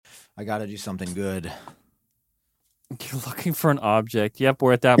I gotta do something good. You're looking for an object. Yep,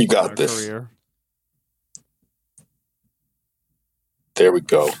 we're at that point in our career. There we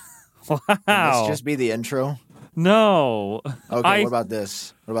go. Wow. Can this just be the intro? No. Okay, what about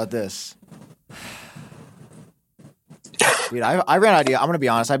this? Dude, I ran out of ideas. I'm gonna be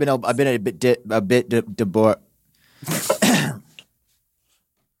honest. I've been a bit bored.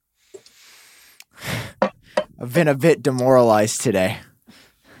 I've been a bit demoralized today.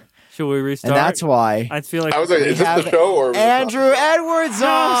 Should we restart? And that's why I feel like I was like, is this the show or Andrew Edwards on?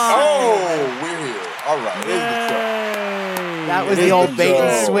 Oh, we're here. All right, it is the show. That was the old bait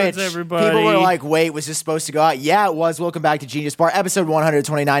and switch. Everybody. People were like, wait, was this supposed to go out? Yeah, it was. Welcome back to Genius Bar, episode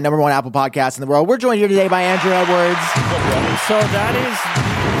 129, number one Apple podcast in the world. We're joined here today by Andrew Edwards. So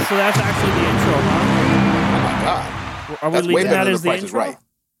that's actually the intro, huh? Oh, my God. Are we That's leaving way better that as than the Price is intro? Right.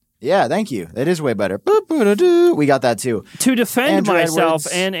 Yeah, thank you. It is way better. We got that too. To defend Andrew myself Edwards.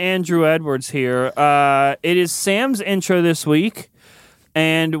 and Andrew Edwards here, it is Sam's intro this week,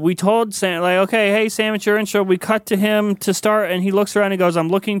 and we told Sam, like, okay, hey Sam, it's your intro. We cut to him to start, and he looks around and goes, I'm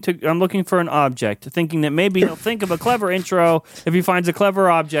looking for an object, thinking that maybe he'll think of a clever intro if he finds a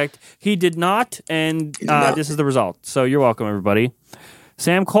clever object. He did not, and this is the result. So you're welcome, everybody.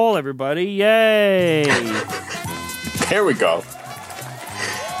 Sam Cole, everybody, yay! Here we go.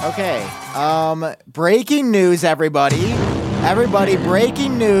 Okay. Breaking news, everybody. Everybody,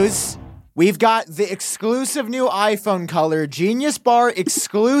 breaking news. We've got the exclusive new iPhone color, Genius Bar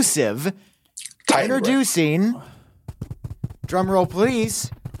exclusive. Introducing, drumroll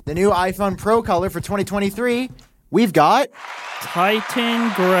please, the new iPhone Pro color for 2023. We've got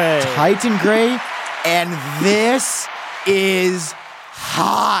Titan Gray. Titan Gray, and this is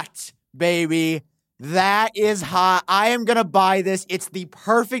hot, baby. That is hot. I am going to buy this. It's the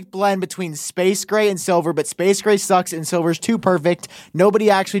perfect blend between space gray and silver, but space gray sucks and silver's too perfect. Nobody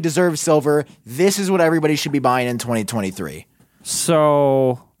actually deserves silver. This is what everybody should be buying in 2023.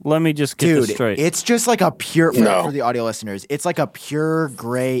 So let me just get this straight. It's just like a pure, for the audio listeners, it's like a pure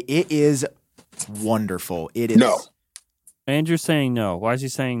gray. It is wonderful. It is. No. Andrew's saying no. Why is he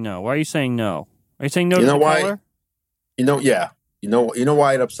saying no? Why are you saying no? Are you saying no You to know the why? color? You know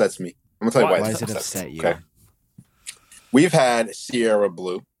why it upsets me? I'm going to tell you why does it upset you? Okay. We've had Sierra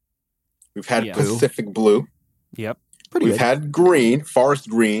Blue. We've had Pacific Blue. Yep. We've had green, forest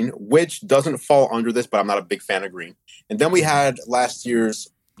green, which doesn't fall under this, but I'm not a big fan of green. And then we had last year's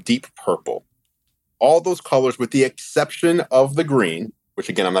deep purple. All those colors, with the exception of the green, which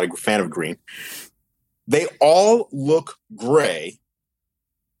again, I'm not a fan of green, they all look gray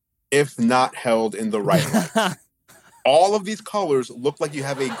if not held in the right light. All of these colors look like you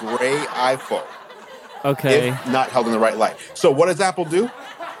have a gray iPhone. Okay. If not held in the right light. So what does Apple do?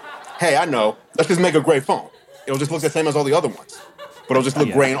 Hey, I know. Let's just make a gray phone. It'll just look the same as all the other ones. But it'll just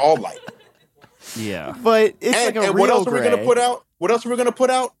look gray in all light. Yeah. But it's like a and real what else gray. are we going to put out? What else are we going to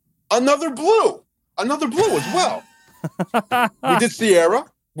put out? Another blue. Another blue as well. We did Sierra.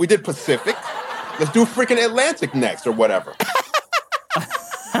 We did Pacific. Let's do freaking Atlantic next or whatever.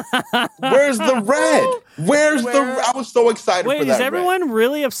 Where's the red? I was so excited for that. Wait, is everyone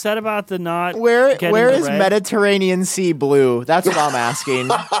really upset about the not Where getting is the red? Mediterranean Sea blue? That's what I'm asking.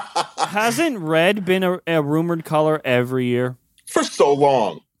 Hasn't red been a rumored color every year? For so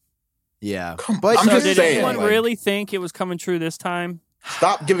long. Yeah. But I'm just did saying. anyone really think it was coming true this time?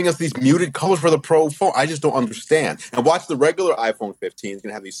 Stop giving us these muted colors for the Pro phone. I just don't understand. And watch the regular iPhone 15 is going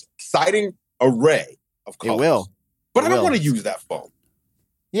to have these exciting array of colors. It will. But I don't want to use that phone.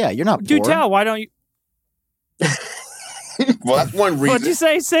 Yeah, you're not Do poor. tell. Why don't you? Well, that's one reason. What'd you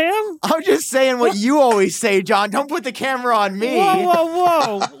say, Sam? I'm just saying what you always say, John. Don't put the camera on me.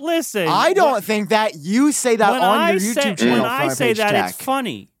 Whoa. Listen. I don't think that. You say that on your YouTube channel. When I say that, it's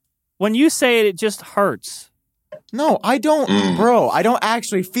funny. When you say it, it just hurts. No, I don't, bro. I don't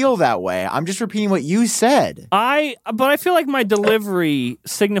actually feel that way. I'm just repeating what you said. But I feel like my delivery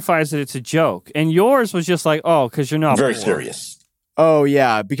signifies that it's a joke, and yours was just like, oh, because you're not very poor. serious. Oh,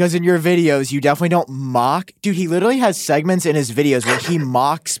 yeah, because in your videos, you definitely don't mock. Dude, he literally has segments in his videos where he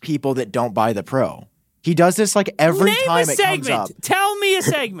mocks people that don't buy the Pro. He does this like every time it comes up. Tell me a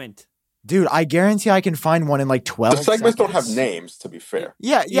segment. Dude, I guarantee I can find one in like 12 The segments don't seconds. have names, to be fair.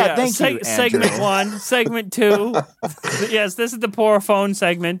 Yeah, thank you, Andrew. Segment 1, segment 2. Yes, this is the poor phone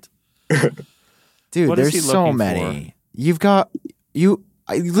segment. Dude, What is he there's so looking many. for? You've got you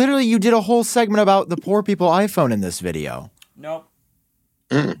did a whole segment about the poor people iPhone in this video. Nope.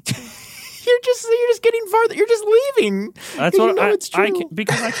 You're just getting farther. You're just leaving. That's what it's true.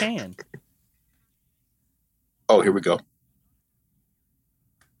 because I can. Oh, here we go.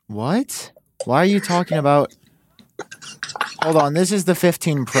 What? Why are you talking about? Hold on, this is the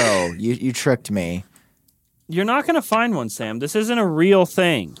 15 Pro. You tricked me. You're not going to find one, Sam. This isn't a real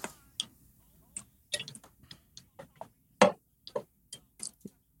thing.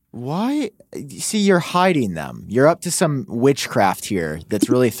 Why? See, you're hiding them. You're up to some witchcraft here that's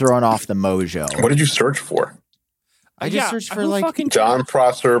really throwing off the mojo. What did you search for? I just searched for John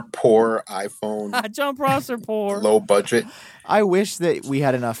Prosser, poor iPhone. John Prosser, poor. Low budget. I wish that we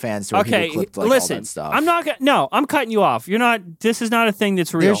had enough fans to clip like listen, all that stuff. I'm not. No, I'm cutting you off. You're not. This is not a thing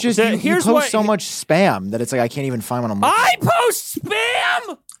that's real. There's just you post so much spam that it's like I can't even find one. I post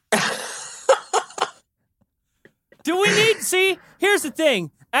spam. Do we need? See, here's the thing.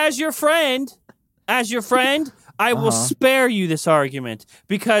 As your friend, I will spare you this argument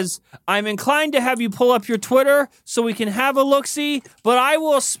because I'm inclined to have you pull up your Twitter so we can have a look-see, but I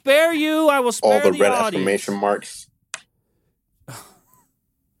will spare you. I will spare all the red audience. exclamation marks.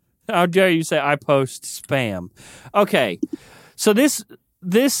 How dare you say I post spam? Okay, so this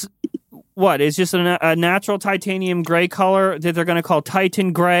what is just a natural titanium gray color that they're going to call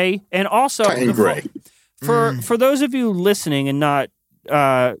Titan Gray, and also Titan Gray. For those of you listening and not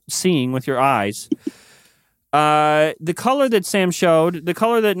seeing with your eyes. The color that Sam showed, the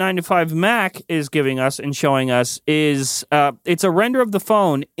color that 9to5 Mac is giving us and showing us is it's a render of the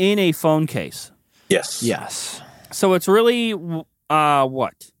phone in a phone case. Yes. So it's really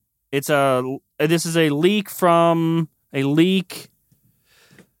what? This is a leak from like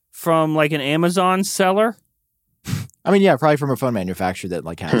an Amazon seller. I mean, yeah, probably from a phone manufacturer that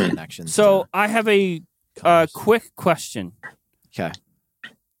like has connections. So I have a quick question. Okay.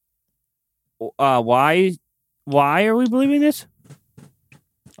 Why are we believing this?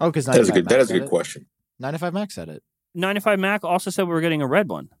 Oh, because that is a good question. 9to5 Mac said it. 9to5 Mac also said we were getting a red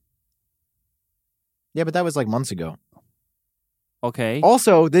one. Yeah, but that was like months ago. Okay.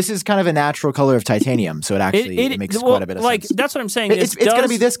 Also, this is kind of a natural color of titanium, so it makes quite a bit of sense. That's what I'm saying. It's going to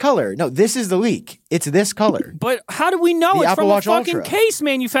be this color. No, this is the leak. It's this color. But how do we know it's Apple from Watch a fucking Ultra. case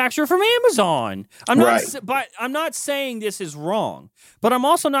manufacturer from Amazon? I'm not saying this is wrong, but I'm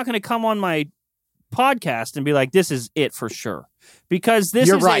also not going to come on my podcast and be like, "This is it for sure," because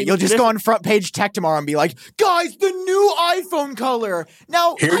You're right. You'll just go on Front Page Tech tomorrow and be like, "Guys, the new iPhone color."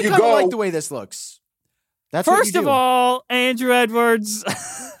 Now, I kind of like the way this looks. That's First of all, Andrew Edwards,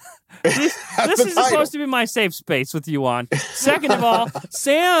 this is supposed to be my safe space with you on. Second of all,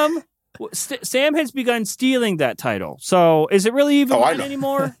 Sam has begun stealing that title. So is it really even mine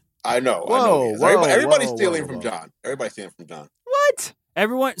anymore? I know. Everybody's stealing from John. Everybody's stealing from John. What?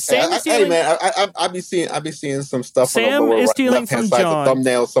 Everyone, Sam is stealing. Hey man, I be seeing some stuff. Sam on the lower is stealing left-hand from side John. of the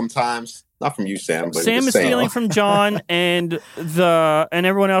thumbnails sometimes. Not from you, Sam. But Sam is stealing from John, and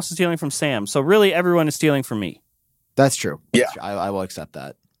everyone else is stealing from Sam. So really, everyone is stealing from me. That's true. Yeah, That's true. I will accept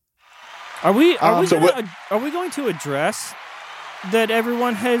that. Are we going to address that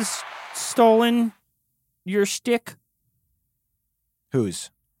everyone has stolen your shtick? Whose?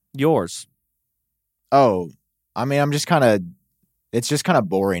 Yours. Oh, I mean, it's just kind of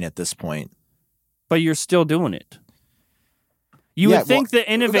boring at this point. But you're still doing it. You would think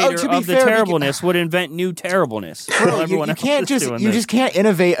the innovator of the terribleness would invent new terribleness. Bro, you just can't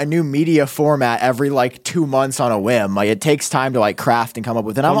innovate a new media format every like 2 months on a whim. Like it takes time to like craft and come up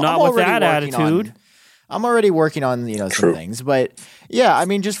with it. I'm with that attitude. I'm already working on some things, but yeah, I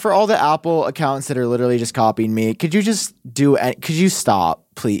mean, just for all the Apple accounts that are literally just copying me, could you stop,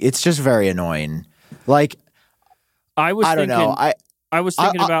 please? It's just very annoying. Like, I don't know. I was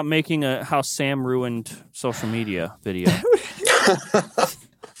thinking about making a how Sam ruined social media video.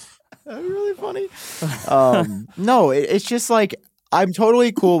 That'd be really funny. No, it's just like I'm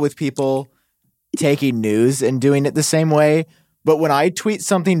totally cool with people taking news and doing it the same way. But when I tweet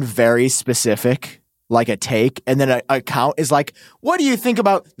something very specific, like a take, and then an account is like, "What do you think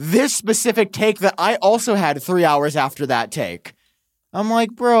about this specific take that I also had 3 hours after that take?" I'm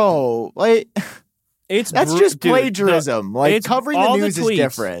like, bro, like. That's just plagiarism. Covering the news is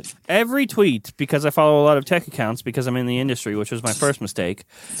different. Every tweet, because I follow a lot of tech accounts because I'm in the industry, which was my first mistake.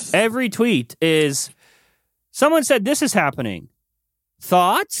 Every tweet is someone said this is happening.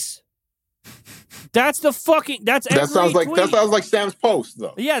 Thoughts? That's every tweet. That sounds like Sam's post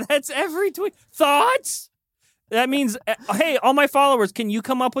though. Yeah, that's every tweet. Thoughts? That means, hey, all my followers, can you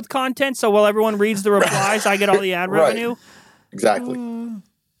come up with content so while everyone reads the replies, I get all the ad revenue? Exactly.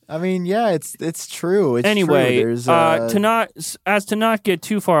 I mean, yeah, it's true. Anyway, true. to not get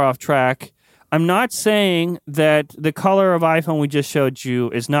too far off track, I'm not saying that the color of iPhone we just showed you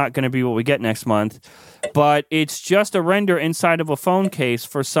is not going to be what we get next month, but it's just a render inside of a phone case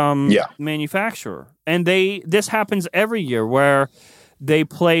for some manufacturer, and this happens every year where they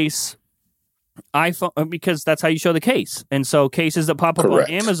place iPhone, because that's how you show the case. And so cases that pop up Correct.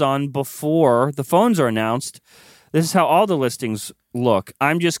 on Amazon before the phones are announced, this is how all the listings look.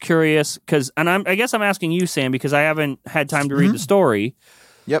 I'm just curious because, and I guess I'm asking you, Sam, because I haven't had time to read the story.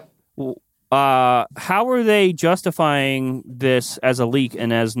 Yep. How are they justifying this as a leak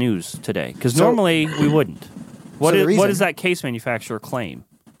and as news today? Because normally we wouldn't. What does that case manufacturer claim?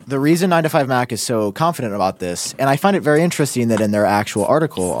 The reason 9to5Mac is so confident about this, and I find it very interesting that in their actual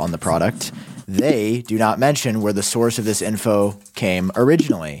article on the product, they do not mention where the source of this info came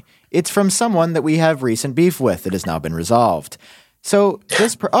originally. It's from someone that we have recent beef with that has now been resolved. So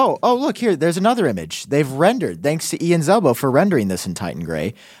this look here, there's another image. They've rendered, thanks to Ian Zelbo for rendering this in Titan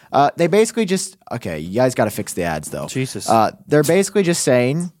Gray. They basically just, okay, you guys got to fix the ads though. Jesus. They're basically just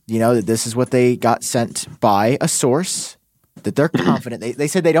saying, that this is what they got sent by a source, that they're confident. They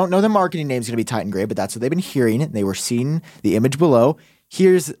said they don't know the marketing name is going to be Titan Gray, but that's what they've been hearing. And they were seeing the image below.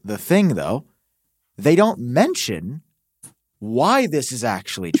 Here's the thing though. They don't mention why this is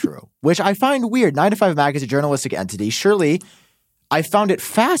actually true, which I find weird. 9to5Mac is a journalistic entity. Surely I found it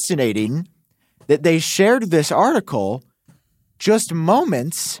fascinating that they shared this article just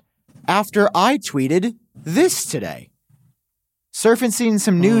moments after I tweeted this today. Surfacing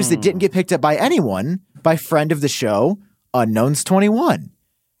some news that didn't get picked up by anyone, by friend of the show, Unknowns21.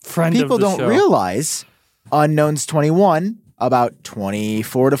 People don't realize Unknowns21, about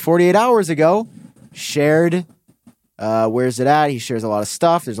 24 to 48 hours ago, shared, where's it at? He shares a lot of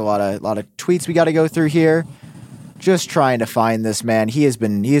stuff. There's a lot of tweets we got to go through here. Just trying to find this man. He has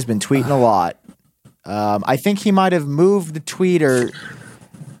been tweeting a lot. I think he might have moved the tweet or.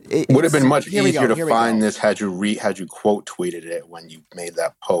 Would have been much easier to find this had you quote tweeted it when you made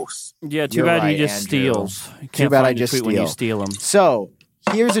that post. Yeah, too bad he just steals. Too bad I just steal when you steal them. So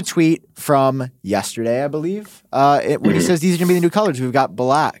here's a tweet from yesterday, I believe, when he says these are going to be the new colors. We've got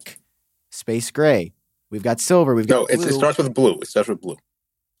black, space gray, we've got silver, we've got blue. It starts with blue. It starts with blue.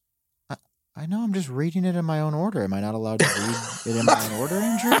 I know. I'm just reading it in my own order. Am I not allowed to read it in my own order,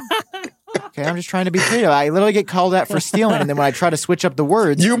 Andrew? Okay, I'm just trying to be creative. I literally get called out for stealing, and then when I try to switch up the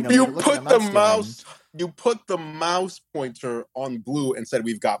words, you put the mouse pointer on blue and said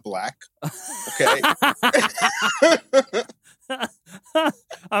we've got black. Okay.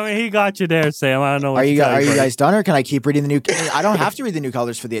 I mean, he got you there, Sam. I don't know. Are you guys done, or can I keep reading the new? I don't have to read the new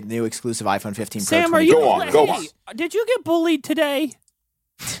colors for the new exclusive iPhone 15 Pro. Sam, are you? Go on. Did you get bullied today?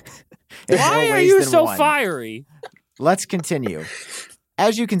 Why are you so fiery? Let's continue.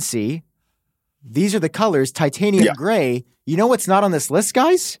 As you can see, these are the colors, titanium gray. You know what's not on this list,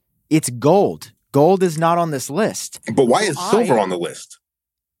 guys? It's gold. Gold is not on this list. But why is silver on the list?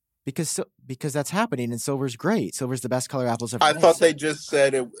 Because that's happening, and silver's great. Silver's the best color Apple's ever made. I thought they just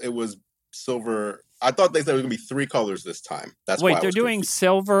said it was silver. I thought they said it was going to be 3 colors this time. That's why they're doing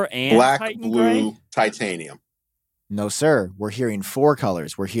silver and black, Titan blue, gray? titanium. No, sir. We're hearing 4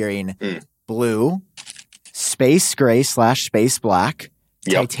 colors. We're hearing blue, space gray / space black,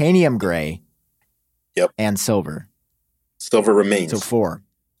 titanium gray, and silver. Silver remains. So 4.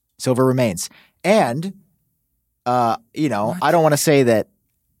 Silver remains. And, I don't want to say that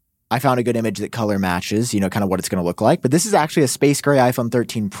I found a good image that color matches, kind of what it's going to look like. But this is actually a space gray iPhone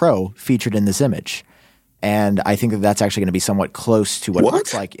 13 Pro featured in this image. And I think that that's actually going to be somewhat close to what it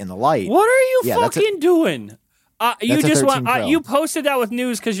looks like in the light. What are you fucking doing? You posted that with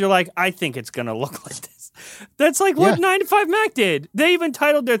news because you're like, I think it's going to look like this. That's like what 9to5Mac did. They even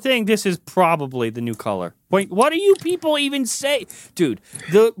titled their thing, this is probably the new color. Wait, what do you people even say? Dude,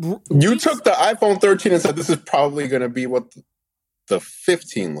 you took the iPhone 13 and said this is probably going to be what the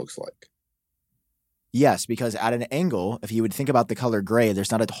 15 looks like. Yes, because at an angle, if you would think about the color gray,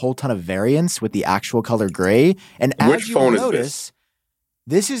 there's not a whole ton of variance with the actual color gray. And which phone is this?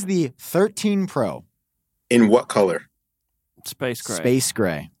 This is the 13 Pro. In what color? Space gray. Space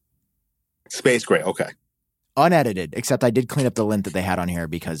gray. Space gray, okay. Unedited, except I did clean up the lint that they had on here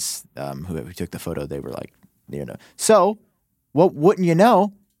because whoever took the photo, they were like, So, what wouldn't you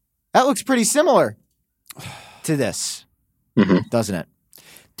know? That looks pretty similar to this, doesn't it?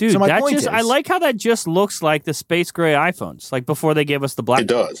 Dude, so I like how that just looks like the space gray iPhones, like before they gave us the black. It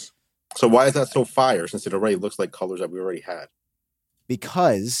does. So why is that so fire since it already looks like colors that we already had?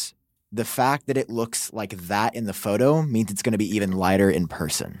 Because the fact that it looks like that in the photo means it's going to be even lighter in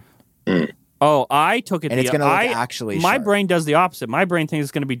person. Oh, I took it. And it's going to look actually my sharp. brain does the opposite. My brain thinks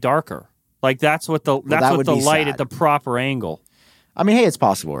it's going to be darker. Like that's what the light at the proper angle. I mean, hey, it's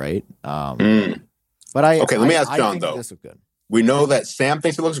possible, right? But let me ask John think though. This looks good. We know that Sam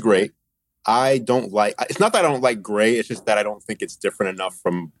thinks it looks great. I don't like. It's not that I don't like gray. It's just that I don't think it's different enough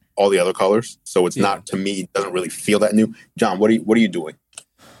from all the other colors. So it's not, to me, it doesn't really feel that new. John, what are you doing?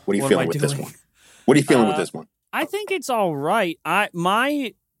 What are you feeling with this one? What are you feeling with this one? I think it's all right.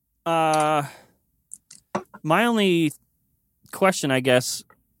 My only question, I guess,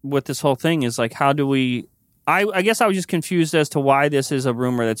 with this whole thing is like, how do we? I guess I was just confused as to why this is a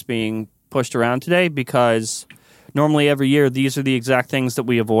rumor that's being pushed around today, because normally every year these are the exact things that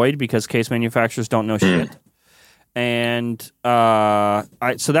we avoid because case manufacturers don't know shit. And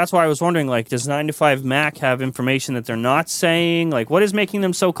so that's why I was wondering, like, does 9 to 5 Mac have information that they're not saying? Like, what is making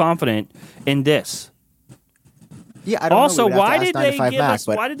them so confident in this? Yeah, I don't also, know. why did they give us?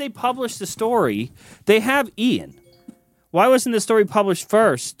 Why did they publish the story? They have Ian. Why wasn't the story published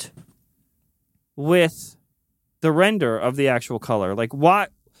first with the render of the actual color? Like, why?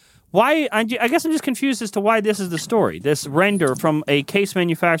 I guess I'm just confused as to why this is the story. This render from a case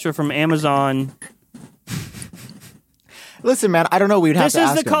manufacturer from Amazon. Listen, man, I don't know. We'd have to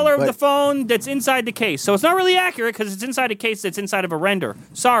ask This is the color him, of the phone that's inside the case. So it's not really accurate because it's inside a case that's inside of a render.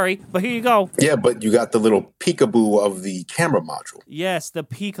 Sorry, but here you go. Yeah, but you got the little peekaboo of the camera module. Yes, the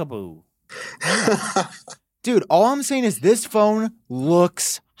peekaboo. Dude, all I'm saying is this phone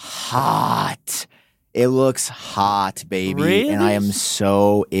looks hot. It looks hot, baby. Really? And I am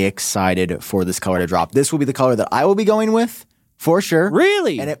so excited for this color to drop. This will be the color that I will be going with, for sure.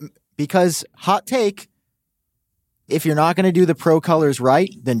 Really? And because, hot take, if you're not going to do the pro colors right,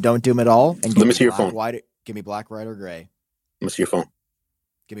 then don't do them at all. And Let me see your phone. Give me black, white, or gray. Let me see your phone.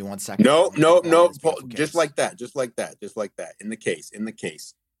 Give me 1 second. No. Just like that. In the case.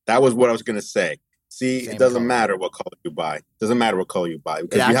 That was what I was going to say. See, Same it doesn't color. matter what color you buy. Because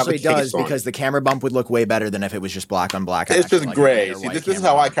It you have actually a case does, on. because the camera bump would look way better than if it was just black on black. It's just gray. See, this is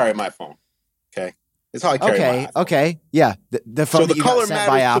how I carry my phone. Okay? This is how I carry my iPhone. Okay. Yeah. The phone So that the you color got sent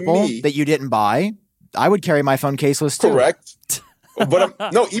by matters to Apple me. that you didn't buy, I would carry my phone caseless too. Correct. But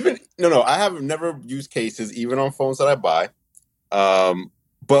I have never used cases, even on phones that I buy.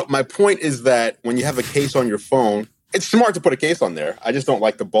 But my point is that when you have a case on your phone, it's smart to put a case on there. I just don't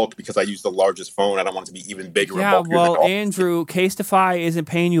like the bulk because I use the largest phone. I don't want it to be even bigger and Yeah, bulkier well, than all. Andrew, Casetify isn't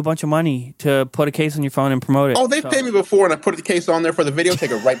paying you a bunch of money to put a case on your phone and promote it. Oh, they've paid me before, and I put the case on there for the video,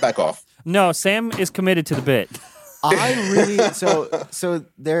 take it right back off. No, Sam is committed to the bit. I really so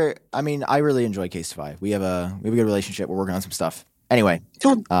there. I mean, I really enjoy Casetify. We have a good relationship. We're working on some stuff. Anyway,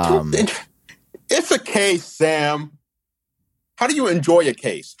 It's a case, Sam. How do you enjoy a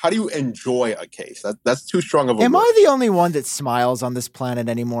case? That's too strong of a am word. I the only one that smiles on this planet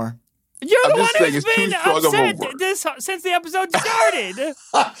anymore? You're I'm the one just saying who's it's too been strong of a upset word. since the episode started.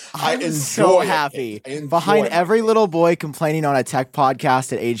 I I'm so happy. Behind every little boy complaining on a tech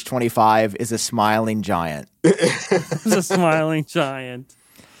podcast at age 25 is a smiling giant. It's a smiling giant.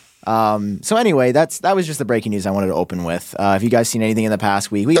 So anyway, that was just the breaking news I wanted to open with. Have you guys seen anything in the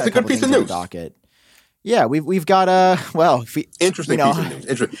past week? We That's got a good couple piece of things on news. the docket. Yeah, we've got Interesting piece of news.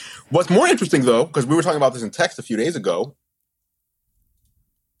 Interesting. What's more interesting, though, because we were talking about this in text a few days ago,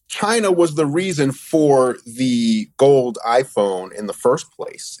 China was the reason for the gold iPhone in the first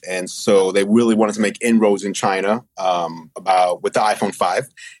place. And so they really wanted to make inroads in China with the iPhone 5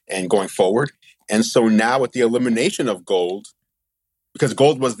 and going forward. And so now with the elimination of gold, because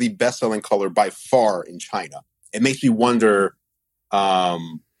gold was the best-selling color by far in China, it makes me wonder,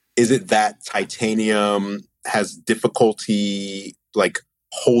 is it that titanium has difficulty like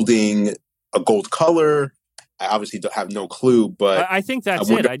holding a gold color? I obviously have no clue, but I think that's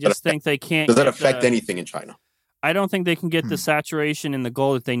it. I just think they can't. Does that affect anything in China? I don't think they can get the saturation in the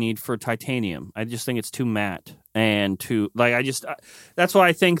gold that they need for titanium. I just think it's too matte and too that's why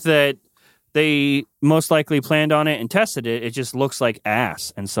I think that they most likely planned on it and tested it. It just looks like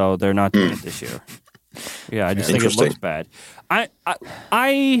ass, and so they're not doing it this year. Yeah, I just think it looks bad.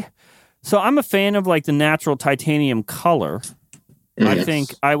 So I'm a fan of like the natural titanium color. I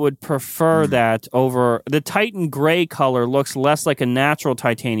think I would prefer that over the Titan gray color. Looks less like a natural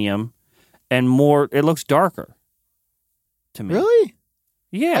titanium and more. It looks darker to me. Really?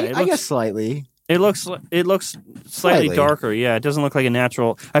 Yeah, I guess slightly. It looks slightly darker. Yeah, it doesn't look like a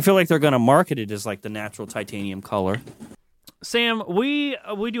natural. I feel like they're going to market it as like the natural titanium color. Sam, we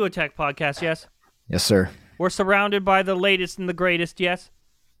do a tech podcast. Yes. Yes, sir. We're surrounded by the latest and the greatest. Yes.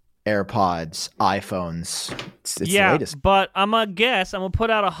 AirPods, iPhones. It's the Yeah, latest. but I'm going to put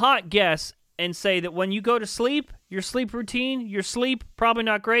out a hot guess and say that when you go to sleep, your sleep routine, probably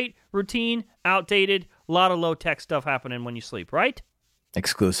not great, routine, outdated, a lot of low-tech stuff happening when you sleep, right?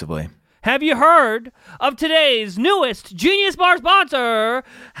 Exclusively. Have you heard of today's newest Genius Bar sponsor,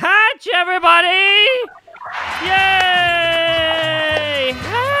 Hatch, everybody? Yay!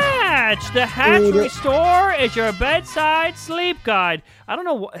 Hatch! The Hatch Restore is your bedside sleep guide. I don't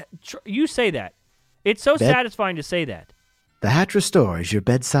know what... You say that. It's so satisfying to say that. The Hatch Restore is your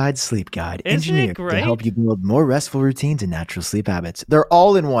bedside sleep guide, Isn't it engineered great? to help you build more restful routines and natural sleep habits. They're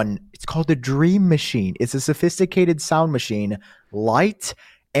all in one. It's called the Dream Machine. It's a sophisticated sound machine, light,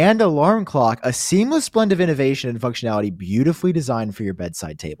 and alarm clock, a seamless blend of innovation and functionality beautifully designed for your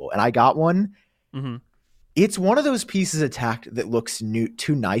bedside table. And I got one. Mm-hmm. It's one of those pieces of tech that looks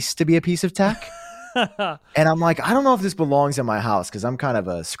too nice to be a piece of tech. And I'm like, I don't know if this belongs in my house because I'm kind of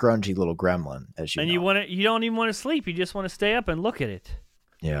a scrungy little gremlin, as you know. And you don't even want to sleep. You just want to stay up and look at it.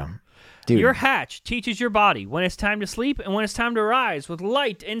 Yeah. Dude. Your Hatch teaches your body when it's time to sleep and when it's time to rise with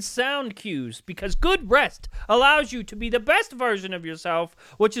light and sound cues, because good rest allows you to be the best version of yourself,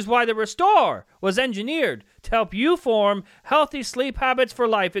 which is why the Restore was engineered to help you form healthy sleep habits for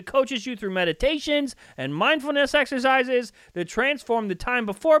life. It coaches you through meditations and mindfulness exercises that transform the time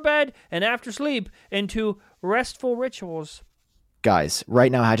before bed and after sleep into restful rituals. Guys,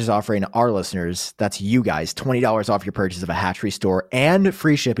 right now Hatch is offering our listeners, that's you guys, $20 off your purchase of a Hatch Restore and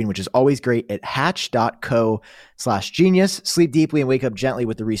free shipping, which is always great at hatch.co/genius. Sleep deeply and wake up gently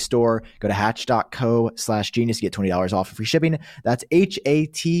with the Restore. Go to hatch.co/genius to get $20 off and free shipping. That's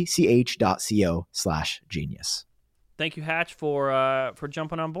hatch.co/genius. Thank you, Hatch, for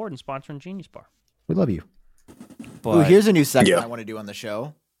jumping on board and sponsoring Genius Bar. We love you. But, Ooh, here's a new segment I want to do on the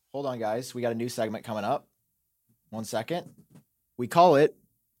show. Hold on, guys. We got a new segment coming up. 1 second. We call it.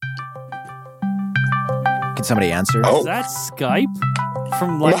 Can somebody answer? Is that Skype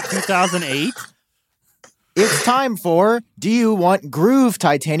from like 2008? It's time for Do you want groove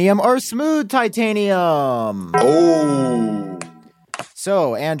titanium or smooth titanium? Oh.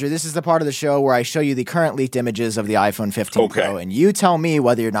 So, Andrew, this is the part of the show where I show you the current leaked images of the iPhone 15 Pro, and you tell me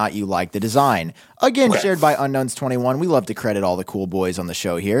whether or not you like the design. Again, shared by Unknowns21. We love to credit all the cool boys on the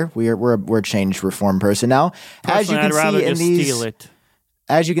show here. We're a changed, reformed person now. As you can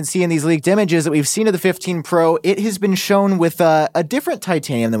see in these leaked images that we've seen of the 15 Pro, it has been shown with a different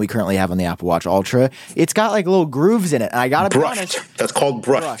titanium than we currently have on the Apple Watch Ultra. It's got like little grooves in it, and I gotta be honest. That's called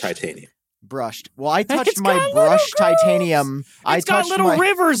brushed titanium. Brushed. Well, I touched my brushed titanium. It's got little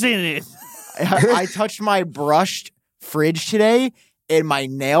rivers in it. I touched my brushed fridge today, and my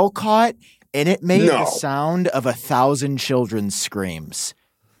nail caught, and it made the sound of 1,000 children's screams.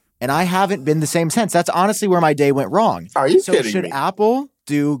 And I haven't been the same since. That's honestly where my day went wrong. Are you so kidding should me? Apple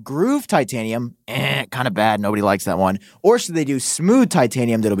do groove titanium? Kind of bad. Nobody likes that one. Or should they do smooth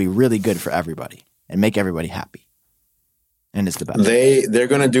titanium that'll be really good for everybody and make everybody happy? And it's the best. They're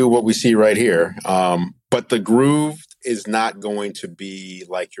going to do what we see right here. But the groove is not going to be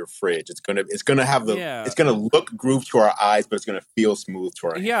like your fridge. It's going to have it's going to look grooved to our eyes, but it's going to feel smooth to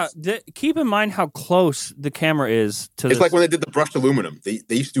our hands. Yeah. Keep in mind how close the camera is to It's like when they did the brushed aluminum. They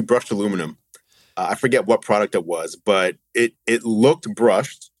used to do brushed aluminum. I forget what product it was, but it looked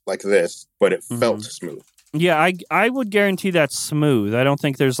brushed like this, but it felt smooth. Yeah, I would guarantee that's smooth. I don't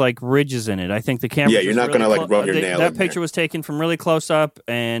think there's like ridges in it. I think the camera. Yeah, you're not going to like rub your nail. That picture was taken from really close up,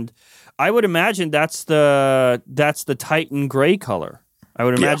 and I would imagine that's the Titan gray color. I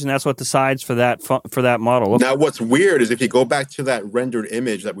would imagine that's what the sides for that model look. Now, what's weird is if you go back to that rendered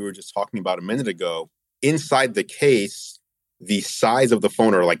image that we were just talking about a minute ago, inside the case, the sides of the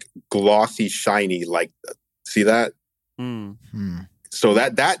phone are like glossy, shiny. Like, see that? So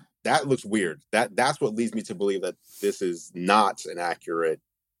that looks weird. That's what leads me to believe that this is not an accurate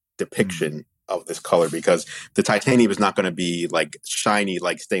depiction of this color, because the titanium is not going to be like shiny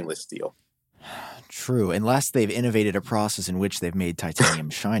like stainless steel. True, unless they've innovated a process in which they've made titanium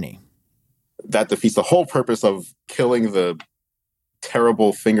shiny. That defeats the whole purpose of killing the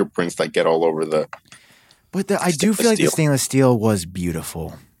terrible fingerprints that get all over the. But I do feel like the stainless steel was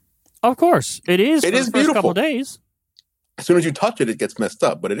beautiful. Of course, it is. It is the beautiful. First couple of days. As soon as you touch it, it gets messed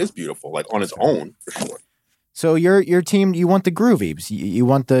up, but it is beautiful, like on its own, for sure. So your team, you want the groovies? You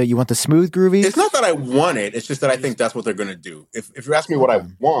want the smooth groovies? It's not that I want it; it's just that I think that's what they're going to do. If you ask me what I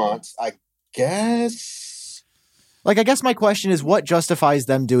want, I guess. Like, I guess my question is, what justifies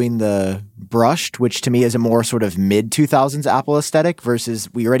them doing the brushed, which to me is a more sort of mid 2000s Apple aesthetic, versus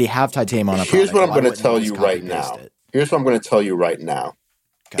we already have titanium on a product. Here's what I'm going to tell you right now.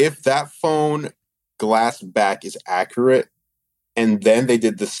 Okay. If that phone glass back is accurate, and then they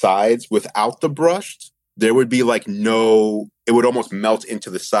did the sides without the brushed, there would be like it would almost melt into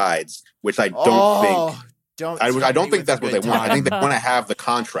the sides, which I don't think. I don't think that's what they want. I think they want to have the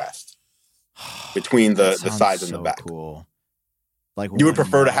contrast between the sides and the back. Cool. Like, you would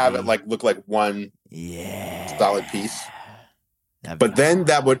prefer to have it like look like one solid piece. But then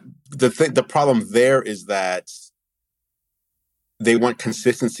that would the problem there is that they want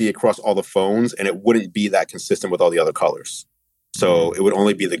consistency across all the phones, and it wouldn't be that consistent with all the other colors. So it would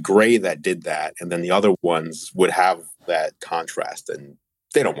only be the gray that did that, and then the other ones would have that contrast, and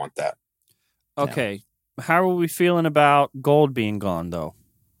they don't want that. Okay. How are we feeling about gold being gone, though?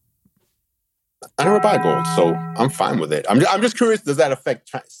 I never buy gold, so I'm fine with it. I'm just curious, does that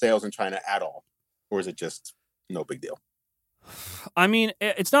affect sales in China at all? Or is it just no big deal? I mean,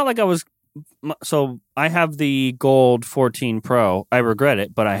 it's not like I was... So I have the gold 14 Pro. I regret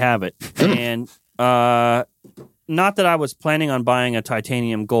it, but I have it. And not that I was planning on buying a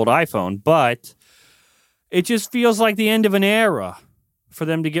titanium gold iPhone, but it just feels like the end of an era for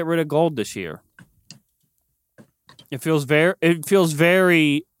them to get rid of gold this year. It feels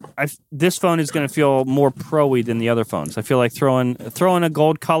very. This phone is going to feel more pro-y than the other phones. I feel like throwing a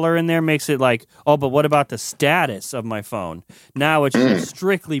gold color in there makes it like, oh, but what about the status of my phone? Now it's just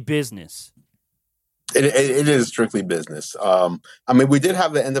strictly business. It is strictly business. I mean, we did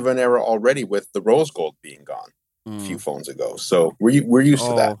have the end of an era already with the rose gold being gone a few phones ago. So we're used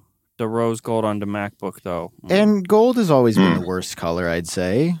to that. The rose gold on the MacBook, though. And gold has always been the worst color, I'd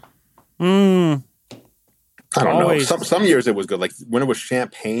say. I don't know. Some years it was good, like when it was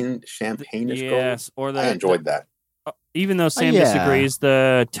champagne-ish yes, gold. I enjoyed that. Even though Sam disagrees,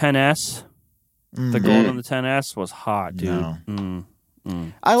 the 10s, the gold on the 10s was hot, dude. No.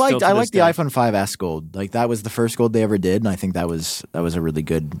 I liked the iPhone 5S gold. Like that was the first gold they ever did, and I think that was a really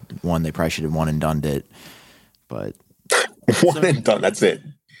good one. They probably should have one and done it, but one and done. That's it.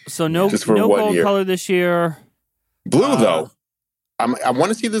 So no gold color this year. Blue though. I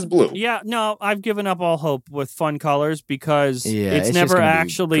want to see this blue. Yeah, no, I've given up all hope with fun colors because it's never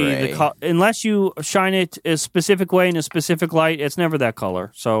actually unless you shine it a specific way in a specific light, it's never that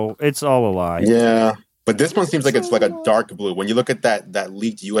color. So it's all a lie. Yeah, but this one seems like it's like a dark blue. When you look at that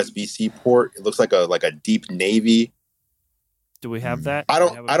leaked USB-C port, it looks like a deep navy. Do we have that? I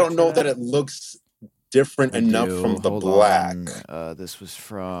don't know that it looks different enough from the black. This was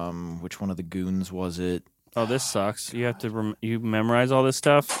from which one of the goons was it? Oh, this sucks. You have to you memorize all this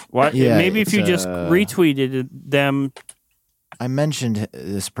stuff? What? Yeah, maybe if you just retweeted them. I mentioned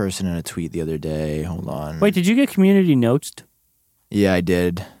this person in a tweet the other day. Hold on. Wait, did you get community notes? Yeah, I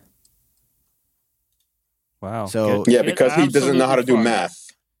did. Wow. So because he doesn't know how to do math.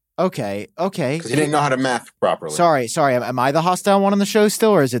 Okay. Because he didn't know how to math properly. Sorry. Am I the hostile one on the show still,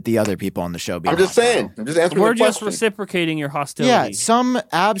 or is it the other people on the show being I'm just hostile? saying. I'm just answering We're the just question. reciprocating your hostility. Yeah, some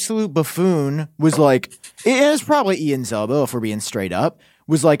absolute buffoon was like, it is probably Ian Zelbo, if we're being straight up,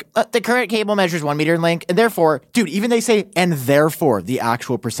 was like, the current cable measures 1 meter in length, and therefore, dude, even they say, and therefore, the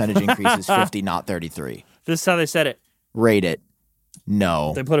actual percentage increase is 50, not 33. This is how they said it. Rate it.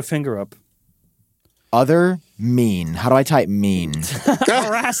 No. They put a finger up. Other mean. How do I type mean?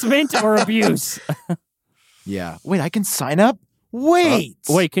 Harassment or abuse? Yeah. Wait, I can sign up? Wait.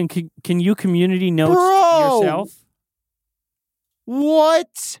 Can you community notes yourself?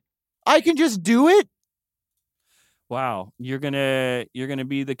 What? I can just do it? Wow. You're gonna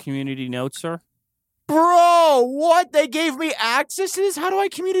be the community noteser? Bro, what? They gave me access to this? How do I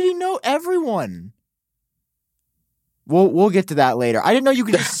community note everyone? We'll get to that later. I didn't know you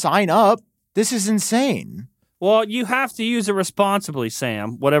could just sign up. This is insane. Well, you have to use it responsibly,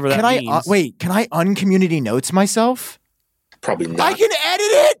 Sam, whatever that means. Can I uncommunity notes myself? Probably not. I can edit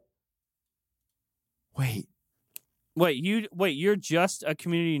it? Wait, you're just a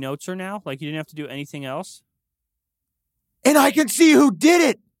community noteser now? Like you didn't have to do anything else? And I can see who did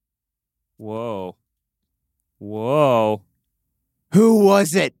it. Whoa. Who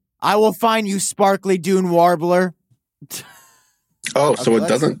was it? I will find you, sparkly dune warbler. Oh, so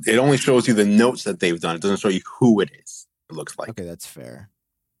it only shows you the notes that they've done. It doesn't show you who it is, it looks like. Okay, that's fair.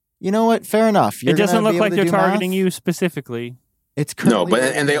 You know what? Fair enough. It doesn't look like they're targeting you specifically. It's no, but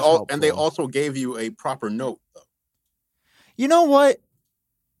and they also gave you a proper note though. You know what?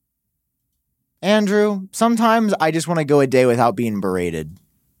 Andrew, sometimes I just want to go a day without being berated.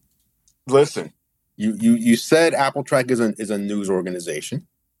 Listen, you said Apple Track is a news organization.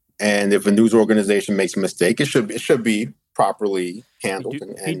 And if a news organization makes a mistake, it should be properly handled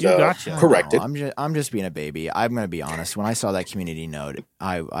and corrected. No, I'm just being a baby. I'm going to be honest. When I saw that community note,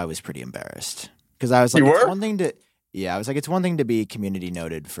 I was pretty embarrassed because I was like, it's one thing to be community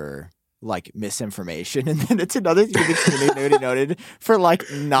noted for like misinformation, and then it's another thing to be community noted for like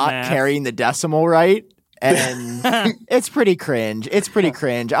not carrying the decimal right. And it's pretty cringe.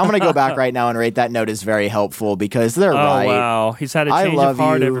 I'm going to go back right now and rate that note as very helpful because they're right. Oh, wow. He's had a change of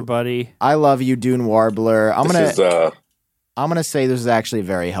heart, everybody. I love you, Dune Warbler. I'm going to say this is actually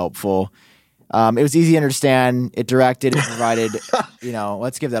very helpful. It was easy to understand. It directed, it provided,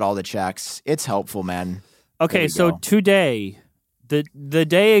 let's give that all the checks. It's helpful, man. Okay, so today, the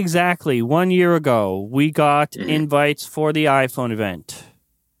day exactly 1 year ago, we got invites for the iPhone event.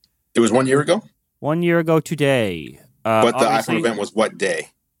 It was 1 year ago? 1 year ago today, But the iPhone event was what day?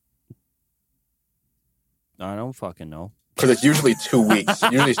 I don't fucking know. Because it's usually 2 weeks.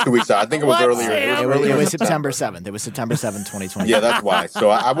 Usually it's 2 weeks out. I think it was earlier. It was September 7th. It was September 7th, 2020. Yeah, that's why. So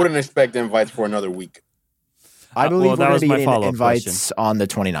I wouldn't expect invites for another week. I believe that we're was going to my be getting follow-up invites on the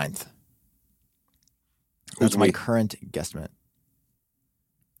 29th. That's my current guesstimate.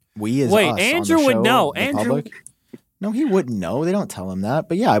 We as Wait, us Andrew on the would show, know. the Andrew. public. No, he wouldn't know. They don't tell him that.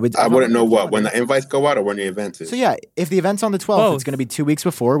 But yeah, I would. I wouldn't know what, when the invites go out or when the event is. So yeah, if the event's on the 12th, Both. it's going to be 2 weeks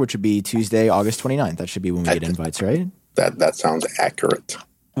before, which would be Tuesday, August 29th. That should be when we get invites, right? That sounds accurate.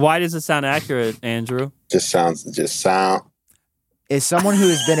 Why does it sound accurate, Andrew? Just sound. Is someone who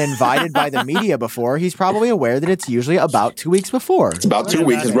has been invited by the media before, he's probably aware that it's usually about 2 weeks before. It's about 2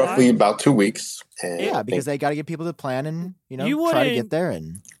 weeks. It's roughly about 2 weeks. And Yeah, because they got to get people to plan and You try to wouldn't- get there.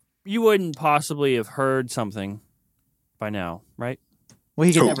 And You wouldn't possibly have heard something by now, right? well,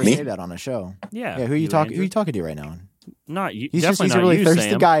 he could Who, never me? say that on a show. Yeah. Yeah, who are you talking? Who Andrew. are you talking to right now? Not you. He's Definitely he's a not really you, thirsty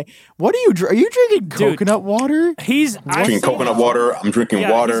Sam. guy. What are you? Are you drinking Dude. coconut water, He's drinking coconut water. I'm drinking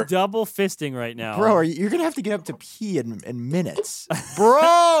water. He's double fisting right now, bro? You're gonna have to get up to pee in minutes,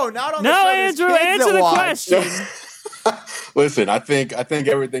 bro. Not on the No, show. There's Andrew, kids answer that the watch. question. Listen, I think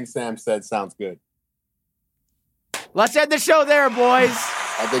everything Sam said sounds good. Let's end the show there, boys.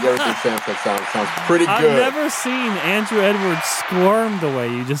 I think everything Sam said sounds pretty I've good. never seen Andrew Edwards squirm the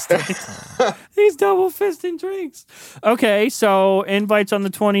way you just did. He's double fisting drinks. Okay, so invites on the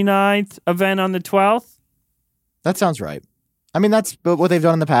 29th, event on the 12th. That sounds right. I mean, that's what they've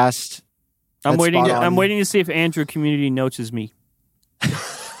done in the past. I'm That's waiting. spot on. I'm waiting to see if Andrew Community notes me.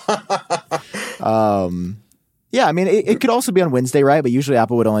 Yeah, I mean, it could also be on Wednesday, right? But usually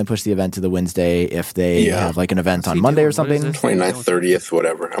Apple would only push the event to the Wednesday if they have like an event on Monday or something. 29th, 30th,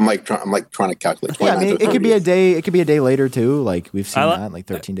 whatever. I'm like trying to calculate. Yeah, I mean, 29th it or could be a 30th. day. It could be a day later too. Like we've seen that, like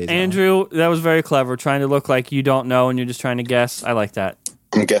 13 days. Andrew, that was very clever. Trying to look like you don't know and you're just trying to guess. I like that.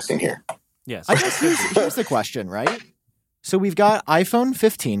 I'm guessing here. Yes. I guess here's the question, right? So we've got iPhone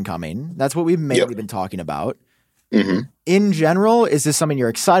 15 coming. That's what we've mainly been talking about. Mm-hmm. In general, is this something you're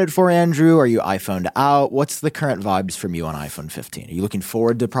excited for, Andrew? Are you iPhoned out? What's the current vibes from you on iPhone 15? Are you looking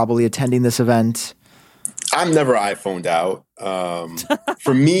forward to probably attending this event? I'm never iPhoned out.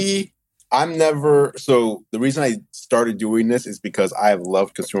 For me, I'm never. So the reason I started doing this is because I have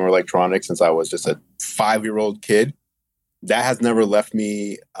loved consumer electronics since I was just a 5-year-old kid. That has never left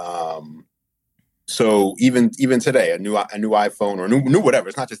me. So even today, a new iPhone or new whatever.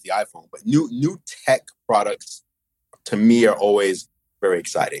 It's not just the iPhone, but new tech products to me are always very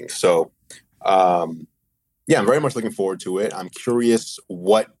exciting. So I'm very much looking forward to it. I'm curious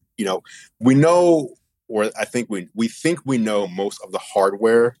what we know, or I think we think we know most of the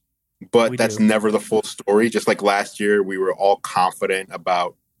hardware, but that's never the full story. Just like last year, we were all confident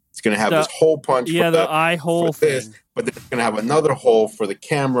about it's going to have this hole punch. Yeah, the eye hole thing. But then it's going to have another hole for the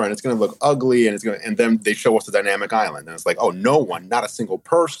camera, and it's going to look ugly, and and then they show us the dynamic island, and it's like, oh, no one, not a single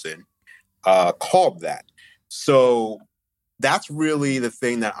person, called that. So that's really the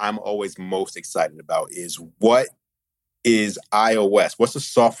thing that I'm always most excited about is what is iOS? What's the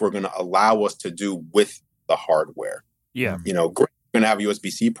software going to allow us to do with the hardware? Yeah, great, we're going to have a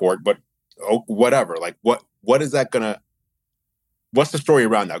USB-C port, but whatever. Like, what is that going to? What's the story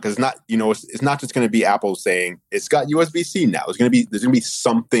around that? Because it's not, it's not just going to be Apple saying it's got USB-C now. There's going to be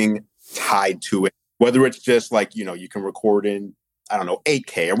something tied to it, whether it's just like, you can record in, I don't know,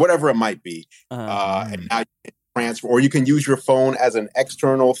 8K or whatever it might be. And now you can transfer, or you can use your phone as an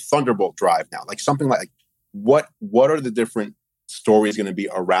external Thunderbolt drive now, like something like what are the different stories going to be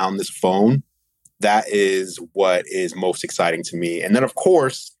around this phone? That is what is most exciting to me. And then, of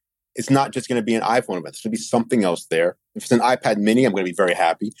course, it's not just going to be an iPhone event. There's going to be something else there. If it's an iPad mini, I'm going to be very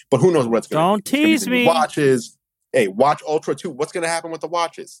happy. But who knows what it's going to be. Don't tease me. Watches. Hey, Watch Ultra 2. What's going to happen with the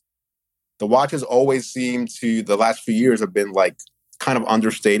watches? The watches always seem to, the last few years have been like kind of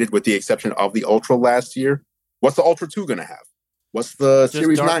understated with the exception of the Ultra last year. What's the Ultra 2 going to have? What's the just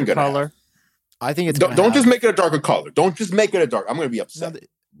Series 9 going to have? I think it's don't just make it a darker color. Don't just make it a dark. I'm going to be upset. No,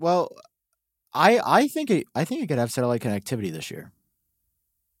 well, I think it could have satellite connectivity this year.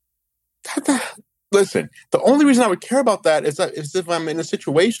 Listen, the only reason I would care about that is if I'm in a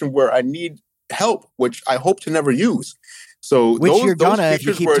situation where I need help, which I hope to never use. So which you're gonna if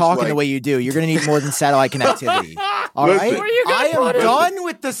you keep talking the way you do. You're gonna need more than satellite connectivity. All right, I am done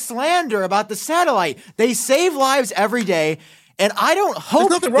with the slander about the satellite. They save lives every day, and I don't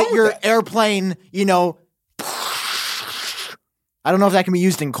hope that your airplane, I don't know if that can be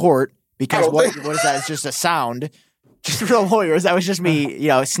used in court because what is that? It's just a sound. Just for the lawyers, that was just me,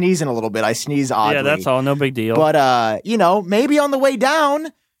 sneezing a little bit. I sneeze oddly. Yeah, that's all. No big deal. But maybe on the way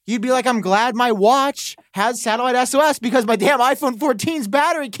down, you'd be like, I'm glad my watch has satellite SOS because my damn iPhone 14's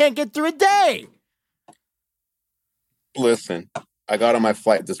battery can't get through a day. Listen, I got on my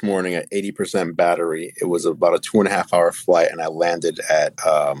flight this morning at 80% battery. It was about a 2.5-hour flight, and I landed at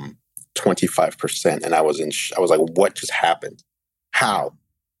 25%. And I was like, what just happened? How?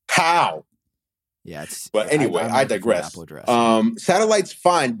 Yeah, it's. But anyway, I digress. Satellite's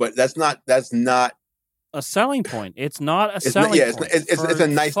fine, but that's not a selling point. It's not a selling point. It's a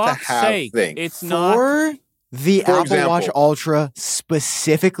nice to have thing. It's not. For the Apple Watch Ultra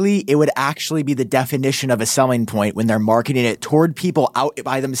specifically, it would actually be the definition of a selling point when they're marketing it toward people out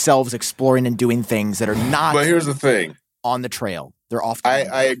by themselves exploring and doing things that are not. But here's the thing. On the trail. They're off.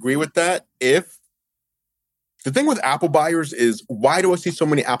 I agree with that. If the thing with Apple buyers is, why do I see so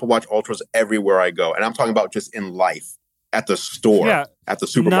many Apple Watch Ultras everywhere I go? And I'm talking about just in life, at the store, at the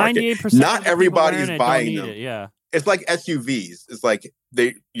supermarket. 98% Not everybody is buying them. Yeah. It's like SUVs. It's like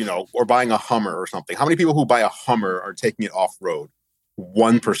they, or buying a Hummer or something. How many people who buy a Hummer are taking it off road?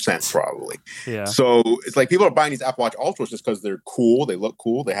 1% probably. Yeah. So it's like people are buying these Apple Watch Ultras just because they're cool. They look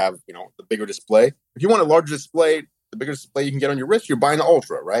cool. They have, the bigger display. If you want a larger display, the bigger display you can get on your wrist, you're buying the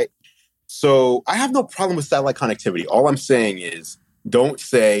Ultra, right? So I have no problem with satellite connectivity. All I'm saying is, don't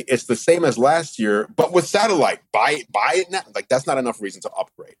say it's the same as last year, but with satellite. Buy it now. Like, that's not enough reason to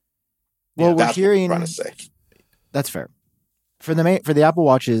upgrade. Well, we're hearing. What I'm trying to say. That's fair. For the Apple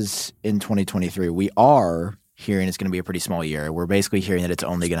Watches in 2023, we are hearing it's going to be a pretty small year. We're basically hearing that it's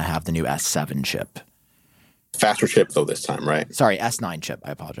only going to have the new S7 chip. Faster chip, though, this time, right? Sorry, S9 chip.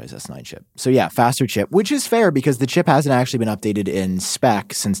 I apologize, S9 chip. So yeah, faster chip, which is fair because the chip hasn't actually been updated in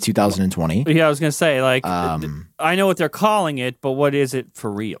spec since 2020. Yeah, I was going to say, I know what they're calling it, but what is it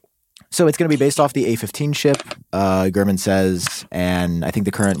for real? So it's going to be based off the A15 chip, Gurman says, and I think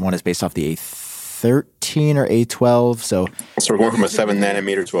the current one is based off the A13 or A12. So we're going from a 7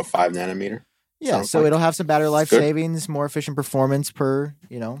 nanometer to a 5 nanometer? Yeah, so it'll have some battery life savings, more efficient performance per,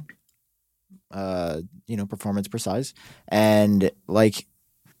 performance per size. And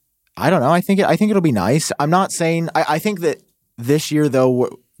I don't know. I think it'll be nice. I'm not saying, I think that this year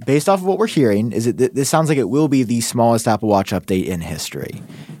though, based off of what we're hearing, is this sounds like it will be the smallest Apple Watch update in history,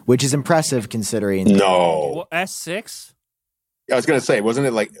 which is impressive considering. No. S6? I was going to say, wasn't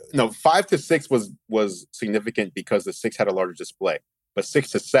it 5 to 6 was significant because the 6 had a larger display, but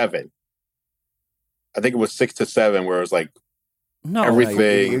 6 to 7, I think it was 6 to 7 where it was no,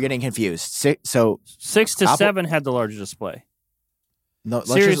 everything. You're getting confused. 6 to 7 had the larger display. No,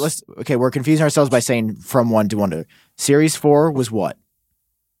 we're confusing ourselves by saying from 1 to 1 to. Series 4 was what?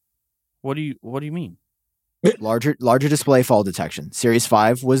 What do you mean? Larger display fall detection. Series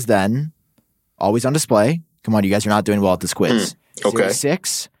 5 was then always on display. Come on, you guys are not doing well at this quiz. Okay. Series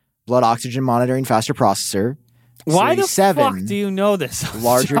 6, blood oxygen monitoring, faster processor. Why Series the 7, fuck do you know this?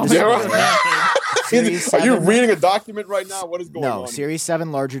 Larger display. Are you reading a document right now? What is going on? No, Series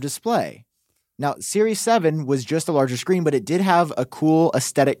 7 larger display. Now, Series 7 was just a larger screen, but it did have a cool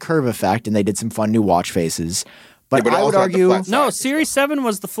aesthetic curve effect, and they did some fun new watch faces. But I would argue... No, Series 7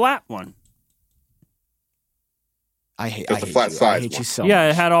 was the flat one. I hate the flat size. I hate you so much. Yeah,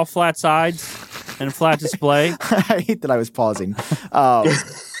 it had all flat sides and a flat display. I hate that I was pausing.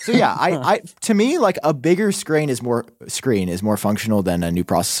 So yeah, I to me, a bigger screen is more functional than a new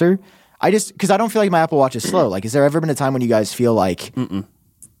processor. Because I don't feel like my Apple Watch is slow. Has there ever been a time when you guys feel like... Mm-mm.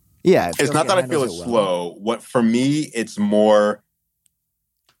 Yeah. It's not that I feel it's slow. What for me, it's more...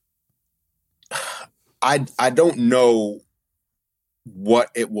 I don't know what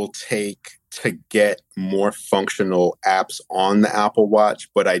it will take to get more functional apps on the Apple Watch,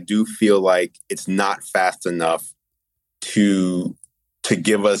 but I do feel like it's not fast enough to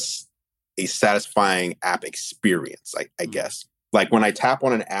give us a satisfying app experience, I guess. When I tap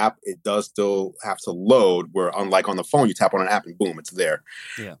on an app, it does still have to load, where unlike on the phone, you tap on an app and boom, it's there.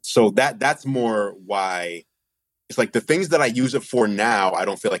 Yeah. So that's more why it's the things that I use it for now, I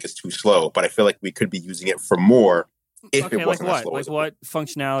don't feel like it's too slow, but I feel like we could be using it for more if it wasn't as slow. What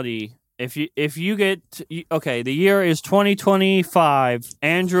functionality? If you get the year is 2025.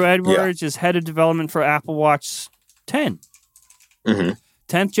 Andrew Edwards is head of development for Apple Watch 10. Mm-hmm.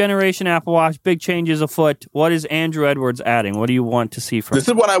 10th generation Apple Watch, big changes afoot. What is Andrew Edwards adding? What do you want to see from This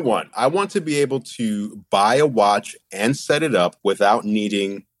is what I want. I want to be able to buy a watch and set it up without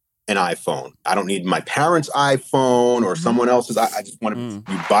needing an iPhone. I don't need my parents' iPhone or someone else's. I just want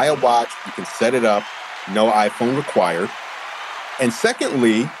to, you buy a watch, you can set it up, no iPhone required. And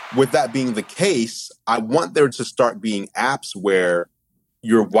secondly, with that being the case, I want there to start being apps where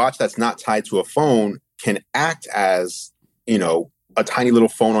your watch that's not tied to a phone can act as, a tiny little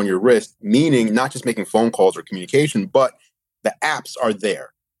phone on your wrist, meaning not just making phone calls or communication, but the apps are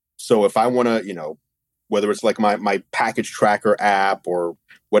there. So if I want to, whether it's like my package tracker app or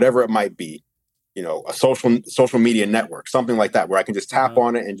whatever it might be, a social media network, something like that, where I can just tap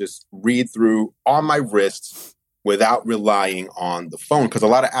on it and just read through on my wrist without relying on the phone. Because a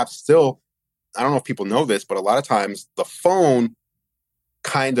lot of apps still, I don't know if people know this, but a lot of times the phone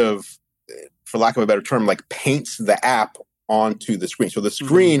kind of, for lack of a better term, like paints the app onto the screen. So the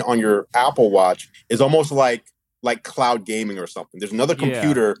screen on your Apple Watch is almost like cloud gaming or something. There's another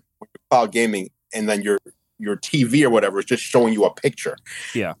computer with cloud gaming, and then your TV or whatever is just showing you a picture.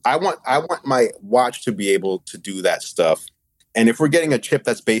 Yeah. I want my watch to be able to do that stuff. And if we're getting a chip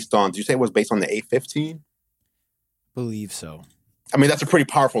that's based on, did you say it was based on the A15? Believe so. I mean, that's a pretty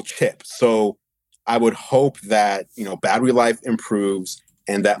powerful chip. So I would hope that, battery life improves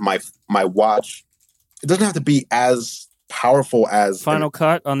and that my watch, it doesn't have to be as powerful as Final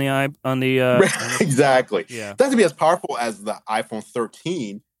Cut on the exactly. Yeah. It doesn't have to be as powerful as the iPhone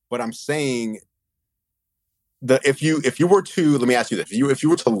 13, but I'm saying if you were to, let me ask you this, if you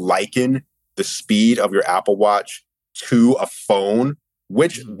were to liken the speed of your Apple Watch to a phone,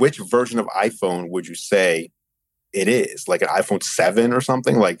 which version of iPhone would you say it is? Like an iPhone 7 or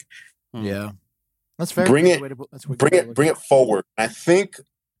something? Like, yeah, that's fair. Bring it forward. I think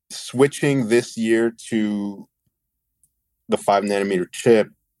switching this year to the 5-nanometer chip,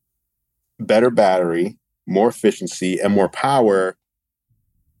 better battery, more efficiency, and more power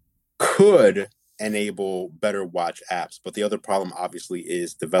could enable better watch apps. But the other problem, obviously,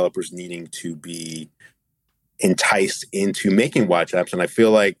 is developers needing to be enticed into making watch apps. And I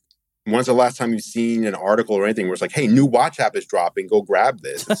feel like, when's the last time you've seen an article or anything where it's like, hey, new watch app is dropping, go grab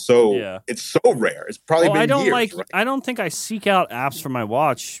this? It's so it's so rare. It's probably been years. Right? I don't think I seek out apps for my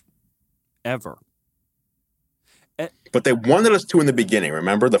watch ever. But they wanted us to in the beginning.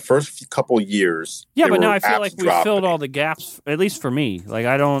 Remember the first couple years? Yeah, but now I feel like we filled all the gaps. At least for me, like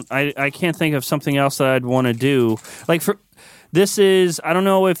I can't think of something else that I'd want to do. Like I don't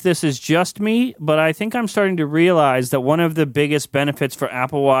know if this is just me, but I think I'm starting to realize that one of the biggest benefits for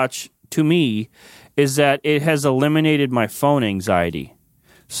Apple Watch to me is that it has eliminated my phone anxiety.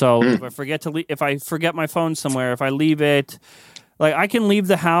 So if I forget my phone somewhere, if I leave it, like I can leave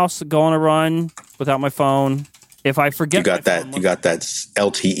the house, go on a run without my phone. If I forget, you got that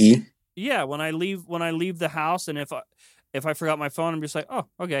LTE. Yeah, when I leave the house, and if I forgot my phone, I'm just like, oh,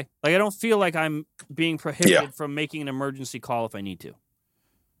 okay. Like I don't feel like I'm being prohibited from making an emergency call if I need to.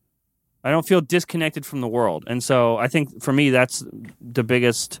 I don't feel disconnected from the world, and so I think for me that's the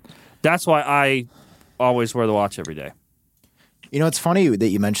biggest. That's why I always wear the watch every day. It's funny that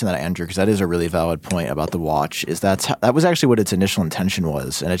you mentioned that, Andrew, because that is a really valid point about the watch. That was actually what its initial intention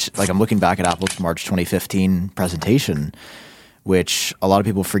was, and it's like I'm looking back at Apple's March 2015 presentation, which a lot of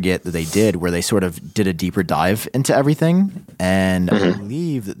people forget that they did, where they sort of did a deeper dive into everything, and I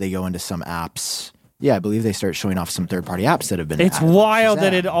believe that they go into some apps. Yeah, I believe they start showing off some third-party apps that have been. It's wild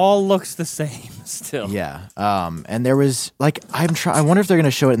that it all looks the same still. Yeah, and there was I wonder if they're going to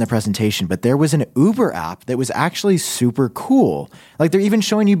show it in the presentation, but there was an Uber app that was actually super cool. Like they're even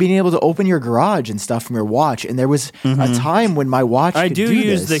showing you being able to open your garage and stuff from your watch. And there was a time when my watch. I do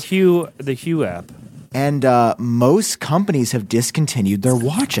use the Hue app, and most companies have discontinued their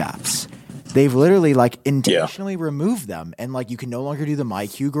watch apps. They've literally intentionally removed them, and you can no longer do the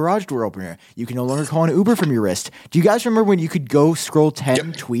MyQ garage door opener. You can no longer call an Uber from your wrist. Do you guys remember when you could go scroll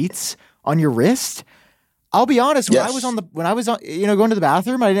 10 tweets on your wrist? I'll be honest. When I was going to the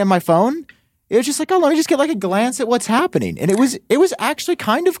bathroom, I didn't have my phone. It was just like, oh, let me just get a glance at what's happening, and it was actually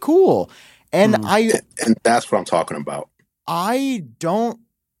kind of cool. And and that's what I'm talking about.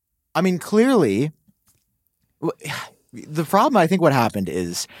 Clearly. The problem, I think what happened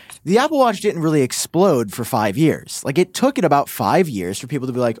is the Apple Watch didn't really explode for 5 years. It took it about 5 years for people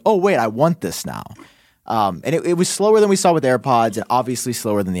to be like, oh, wait, I want this now. And it was slower than we saw with AirPods and obviously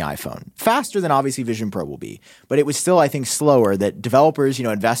slower than the iPhone. Faster than obviously Vision Pro will be. But it was still, I think, slower that developers,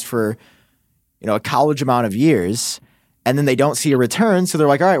 invest for, a college amount of years and then they don't see a return. So they're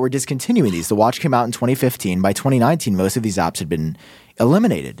like, all right, we're discontinuing these. The watch came out in 2015. By 2019, most of these apps had been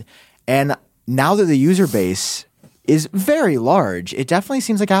eliminated. And now that the user base is very large, it definitely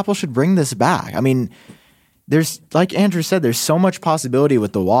seems like Apple should bring this back. I mean, there's, like Andrew said, there's so much possibility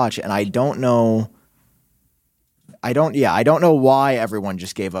with the watch, and I don't know why everyone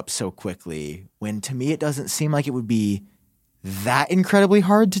just gave up so quickly, when to me it doesn't seem like it would be that incredibly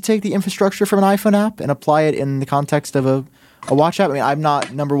hard to take the infrastructure from an iPhone app and apply it in the context of a watch app. I mean, I'm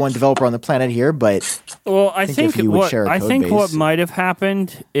not number one developer on the planet here, but I think what might have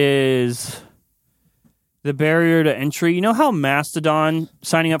happened is the barrier to entry. You know how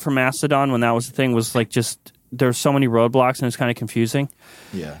signing up for Mastodon when that was the thing was just there's so many roadblocks and it's kind of confusing.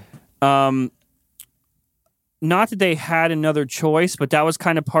 Yeah. Not that they had another choice, but that was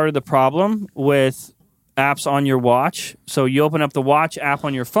kind of part of the problem with apps on your watch. So you open up the watch app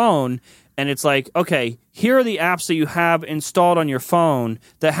on your phone, and it's like, okay, here are the apps that you have installed on your phone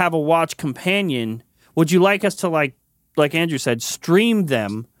that have a watch companion. Would you like us to, like Andrew said, stream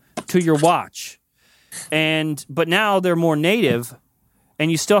them to your watch? But now they're more native,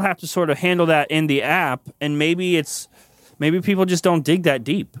 and you still have to sort of handle that in the app, and maybe people just don't dig that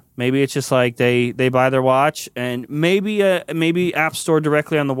deep. Maybe it's just like they buy their watch, and maybe App Store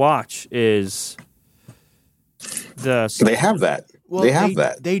directly on the watch is the... They have that. Well, they have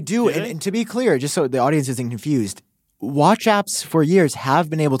that. They do. And to be clear, just so the audience isn't confused, watch apps for years have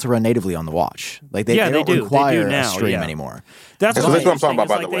been able to run natively on the watch. Like they don't require a stream anymore. That's what I'm talking about,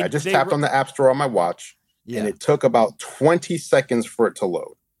 by the way. I just tapped on the App Store on my watch, and it took about 20 seconds for it to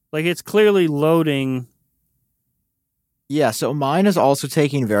load. Like it's clearly loading. Yeah, so mine is also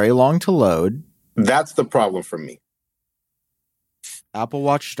taking very long to load. That's the problem for me. Apple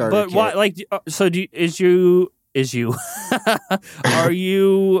Watch starter But kit. why? Like, so are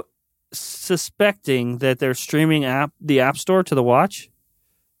you suspecting that they're streaming the App Store to the watch?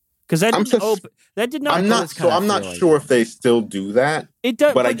 Because that did not. I'm not sure if they still do that. It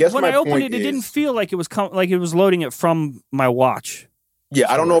does, but I guess when my I opened point it, it is, didn't feel like it was loading it from my watch.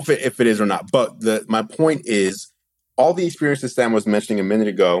 Yeah, I don't know if it is or not. But my point is, all the experiences Sam was mentioning a minute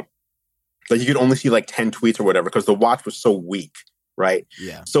ago, that you could only see like 10 tweets or whatever because the watch was so weak, right?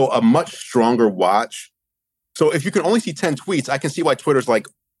 Yeah. So a much stronger watch. So if you can only see 10 tweets, I can see why Twitter's like,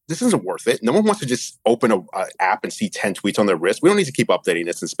 this isn't worth it. No one wants to just open an app and see 10 tweets on their wrist. We don't need to keep updating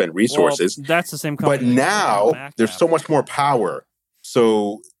this and spend resources. Well, that's the same company. But now there's so much more power.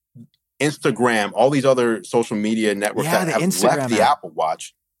 So Instagram, all these other social media networks that have left the Apple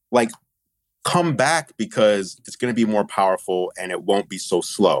Watch, like, come back because it's going to be more powerful and it won't be so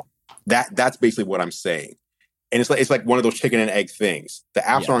slow. That's basically what I'm saying. And it's like one of those chicken and egg things. The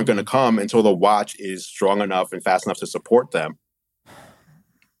apps aren't going to come until the watch is strong enough and fast enough to support them.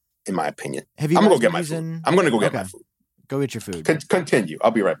 In my opinion, I'm going to go get my food. I'm going to go get my food. Go get your food. Continue.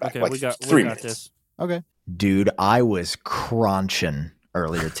 I'll be right back. Okay, like we got 3 minutes. This. Okay. Dude, I was crunching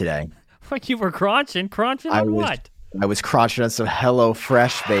earlier today. Like you were crunching? Crunching on what? I was crunching on some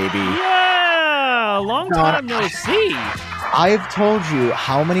HelloFresh, baby. Yeah! Long time no see. I've told you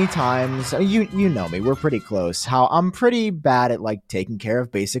how many times, you know me, we're pretty close, how I'm pretty bad at like taking care of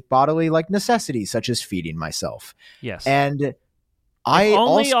basic bodily like necessities such as feeding myself. Yes. And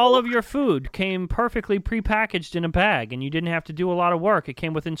all of your food came perfectly prepackaged in a bag and you didn't have to do a lot of work. It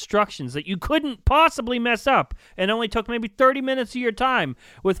came with instructions that you couldn't possibly mess up and only took maybe 30 minutes of your time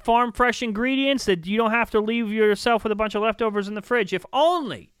with farm fresh ingredients that you don't have to leave yourself with a bunch of leftovers in the fridge. If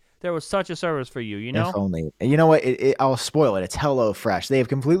only there was such a service for you, you know? If only. You know what? I'll spoil it. It's HelloFresh. They have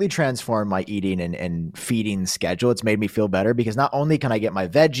completely transformed my eating and feeding schedule. It's made me feel better because not only can I get my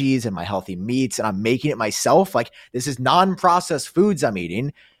veggies and my healthy meats and I'm making it myself, like this is non-processed foods I'm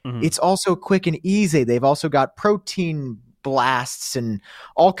eating. Mm-hmm. It's also quick and easy. They've also got protein blasts and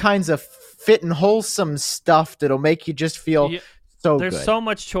all kinds of fit and wholesome stuff that'll make you just feel so good. There's so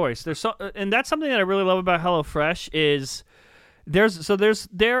much choice. And that's something that I really love about HelloFresh is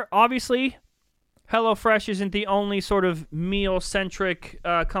there obviously HelloFresh isn't the only sort of meal-centric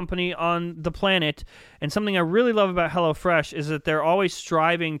company on the planet, and something I really love about HelloFresh is that they're always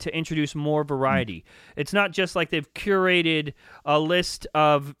striving to introduce more variety. It's not just like they've curated a list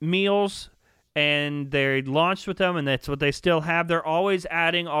of meals and they launched with them and that's what they still have. They're always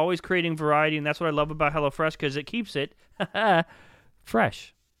adding, always creating variety, and that's what I love about HelloFresh because it keeps it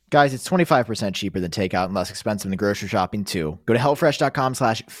fresh. Guys, it's 25% cheaper than takeout and less expensive than grocery shopping, too. Go to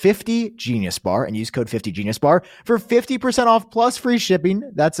HelloFresh.com/50GeniusBar and use code 50GeniusBar for 50% off plus free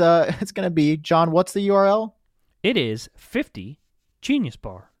shipping. That's it's going to be, John, what's the URL? It is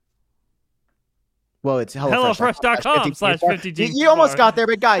 50GeniusBar. Well, it's HelloFresh.com/50GeniusBar. You almost got there,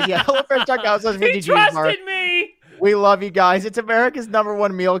 but guys, yeah, HelloFresh.com/50GeniusBar. He trusted me! We love you guys. It's America's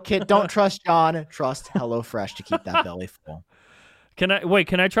 #1 meal kit. Don't trust John. Trust HelloFresh to keep that belly full. Can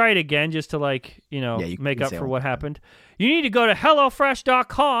I try it again just to make up for what happened? You need to go to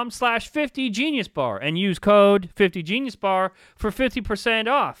HelloFresh.com/50GeniusBar and use code 50GeniusBar for 50%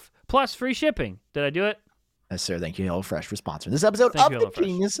 off plus free shipping. Did I do it? Yes, sir. Thank you, HelloFresh, for sponsoring this episode of the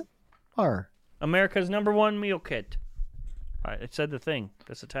Genius Bar. America's #1 meal kit. All right, it said the thing.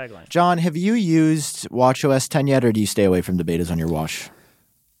 That's the tagline. John, have you used watchOS 10 yet, or do you stay away from the betas on your watch?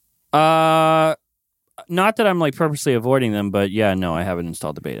 Not that I'm like purposely avoiding them, but yeah, no, I haven't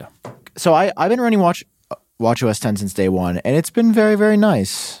installed the beta. So I've been running watchOS 10 since day one, and it's been very, very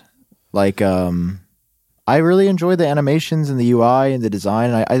nice. Like, I really enjoy the animations and the UI and the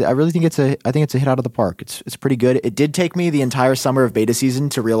design. And I really think it's a hit out of the park. It's pretty good. It did take me the entire summer of beta season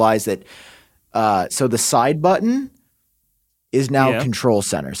to realize that. So the side button is now control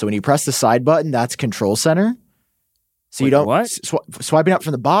center. So when you press the side button, that's control center. So you don't swiping up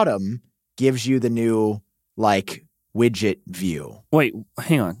from the bottom gives you the new like widget view. Wait,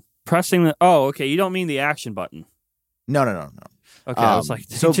 hang on. Pressing the okay. You don't mean the action button. No. Okay, I was like,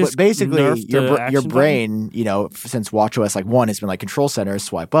 so but basically your brain, since WatchOS like 1 has been like control center,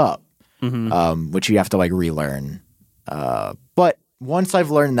 swipe up, which you have to like relearn. But once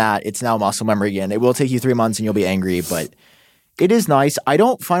I've learned that, it's now muscle memory again. It will take you 3 months and you'll be angry, but it is nice. I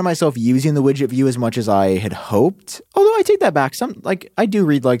don't find myself using the widget view as much as I had hoped. Although I take that back. I do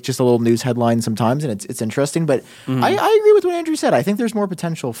read like just a little news headline sometimes, and it's interesting. But I agree with what Andrew said. I think there's more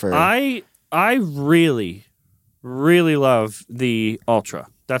potential for. I really, really love the Ultra.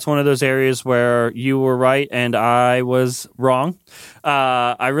 That's one of those areas where you were right and I was wrong.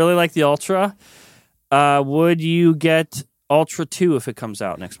 I really like the Ultra. Would you get Ultra 2 if it comes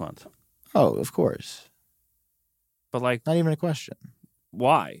out next month? Oh, of course. But like, not even a question.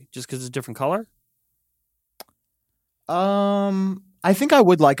 Why? Just because it's a different color? I think I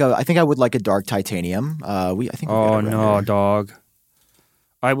would like a dark titanium. Oh no, dog!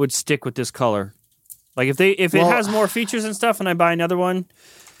 I would stick with this color. Like if it has more features and stuff, and I buy another one,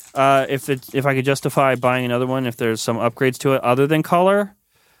 if I could justify buying another one, if there's some upgrades to it other than color,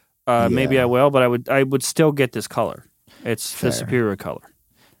 maybe I will. But I would still get this color. It's the superior color.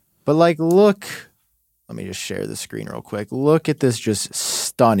 But like, look. Let me just share the screen real quick. Look at this just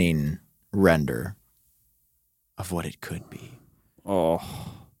stunning render of what it could be. Oh.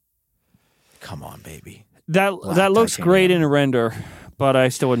 Come on, baby. That looks great in a render, but I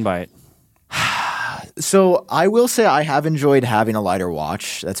still wouldn't buy it. So I will say I have enjoyed having a lighter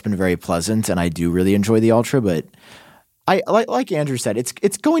watch. That's been very pleasant, and I do really enjoy the Ultra, but I like Andrew said,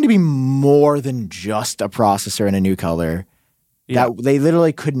 it's going to be more than just a processor and a new color. Yeah. That they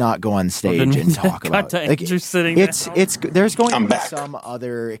literally could not go on stage and talk about. There's going to be some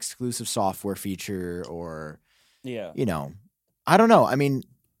other exclusive software feature or, I don't know. I mean,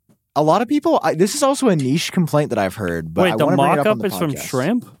 a lot of people. This is also a niche complaint that I've heard. But wait, the mock-up is from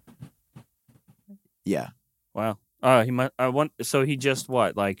Shrimp. Yeah. Wow. He might. So he just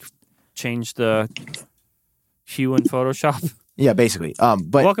changed the hue in Photoshop. Yeah, basically.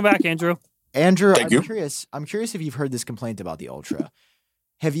 But welcome back, Andrew. Andrew, I'm curious if you've heard this complaint about the Ultra.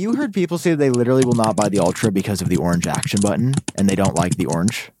 Have you heard people say they literally will not buy the Ultra because of the orange action button and they don't like the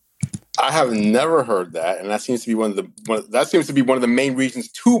orange? I have never heard that, and that seems to be one of the main reasons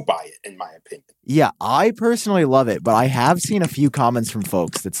to buy it, in my opinion. Yeah, I personally love it, but I have seen a few comments from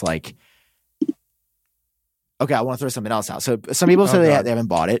folks that's like, okay, I want to throw something else out. So some people say they haven't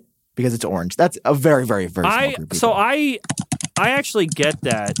bought it because it's orange. That's a very, very, very small group. So I actually get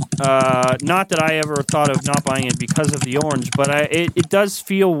that. Not that I ever thought of not buying it because of the orange, but it does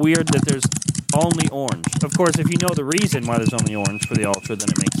feel weird that there's only orange. Of course, if you know the reason why there's only orange for the Ultra, then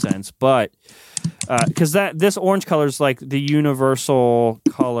it makes sense. But because this orange color is like the universal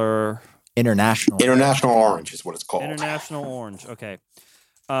color. International orange is what it's called. International orange. Okay.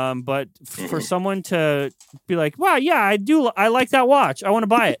 But for someone to be like, wow, yeah, I like that watch. I want to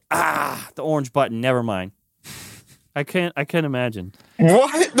buy it. The orange button. Never mind. I can't imagine.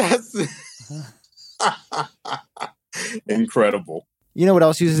 What? That's incredible. You know what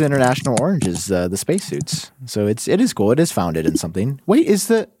else uses international orange is the spacesuits. So it is cool. It is founded in something. Wait, is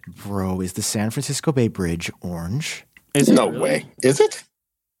the San Francisco Bay Bridge orange? No way. Is it?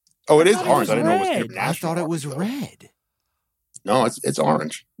 Oh, it is orange. I didn't know it was international. I thought it was red. No, it's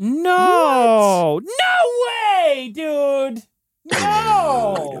orange. No. What? No way, dude.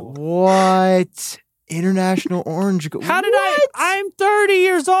 No. What? International orange. How did I'm 30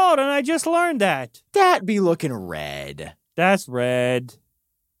 years old and I just learned that. That be looking red. That's red.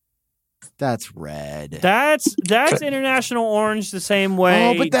 That's red. That's international orange the same way.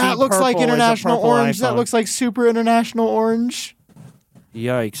 Oh, but that looks like international orange. That looks like super international orange.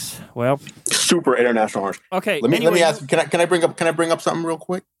 Yikes. Well, super international orange. Okay. Let me ask. Can I bring up something real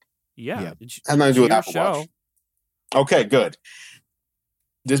quick? Yeah. I'm not doing Apple Watch. Okay, good.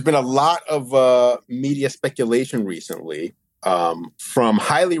 There's been a lot of media speculation recently from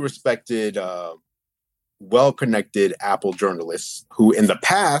highly respected, well-connected Apple journalists who, in the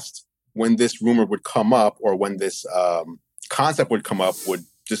past, when this rumor would come up or when this concept would come up, would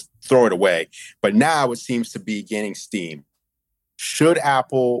just throw it away. But now it seems to be gaining steam. Should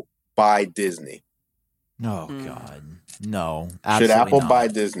Apple buy Disney? Oh, God. No. Should Apple buy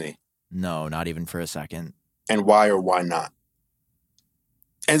Disney? No, not even for a second. And why or why not?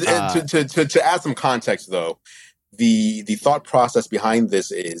 And to add some context, though, the thought process behind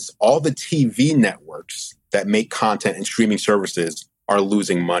this is all the TV networks that make content and streaming services are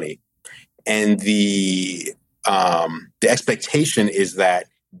losing money, and the expectation is that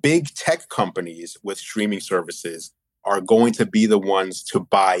big tech companies with streaming services are going to be the ones to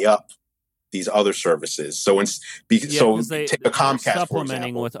buy up these other services. So take a Comcast, supplementing for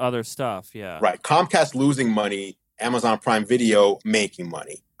example, with other stuff. Yeah, right. Comcast losing money, Amazon Prime Video making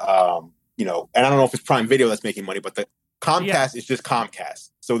money. And I don't know if it's Prime Video that's making money, but the Comcast is just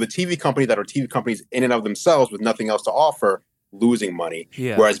Comcast. So the TV company that are TV companies in and of themselves with nothing else to offer, losing money.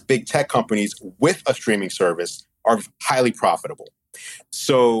 Yeah. Whereas big tech companies with a streaming service are highly profitable.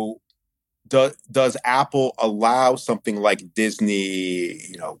 So does Apple allow something like Disney?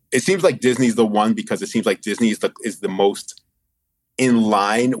 It seems like Disney's the one, because it seems like Disney is the most in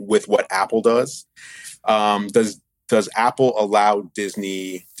line with what Apple does. Does Apple allow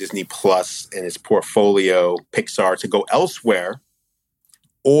Disney Plus and its portfolio, Pixar, to go elsewhere?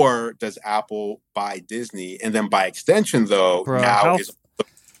 Or does Apple buy Disney, and then by extension, though, is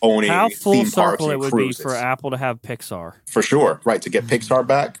owning how full theme parks circle and it would cruises? be for Apple to have Pixar? For sure, right? To get Pixar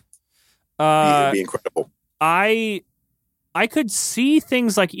back, it'd be incredible. I could see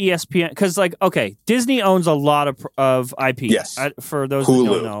things like ESPN, because, Disney owns a lot of IP. Yes. For those Hulu. that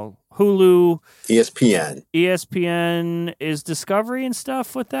don't know, Hulu, ESPN is Discovery and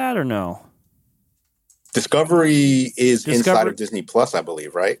stuff with that, or no? Discovery is inside of Disney Plus, I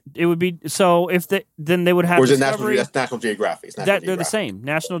believe, right? It would be so then they would have. Or is Discovery, it National Geographic? It's they're the same.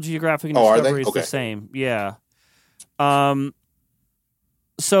 National Geographic and are Discovery they? is the same. Yeah.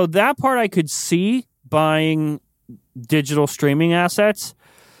 So that part I could see buying digital streaming assets,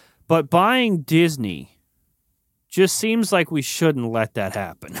 but buying Disney just seems like we shouldn't let that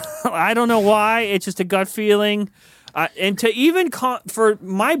happen. I don't know why. It's just a gut feeling. And to even for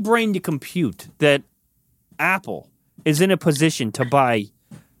my brain to compute that Apple is in a position to buy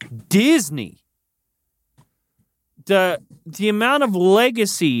Disney, the amount of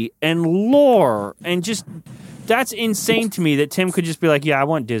legacy and lore and just that's insane to me that Tim could just be like, yeah, I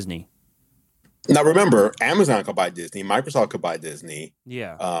want Disney. Now remember, Amazon could buy Disney, Microsoft could buy Disney.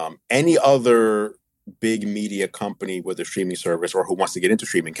 Yeah. Any other big media company with a streaming service or who wants to get into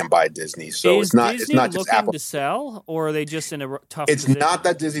streaming can buy Disney. So it's not just Apple to sell, or are they just in a tough position? It's not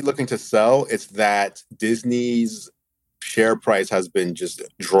that Disney looking to sell, it's that Disney's share price has been just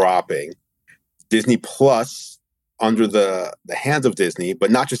dropping. Disney Plus, under the hands of Disney,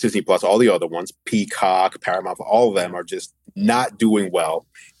 but not just Disney Plus, all the other ones, Peacock, Paramount, all of them are just not doing well.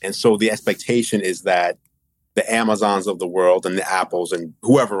 And so the expectation is that the Amazons of the world and the Apples and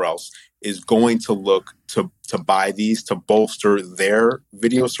whoever else is going to look to buy these to bolster their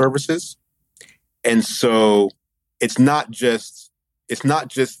video services. And so it's not just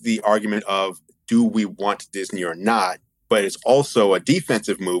the argument of, do we want Disney or not, but it's also a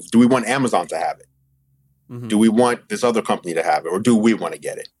defensive move. Do we want Amazon to have it? Mm-hmm. Do we want this other company to have it, or do we want to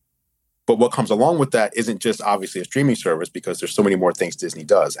get it? But what comes along with that isn't just obviously a streaming service, because there's so many more things Disney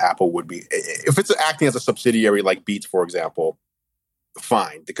does. Apple would be, if it's acting as a subsidiary like Beats, for example,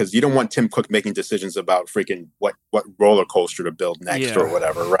 fine, because you don't want Tim Cook making decisions about freaking what roller coaster to build next or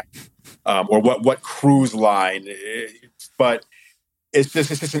whatever, right? Or what cruise line. But it's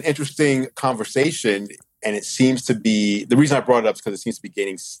just an interesting conversation, and it seems to be, the reason I brought it up is because it seems to be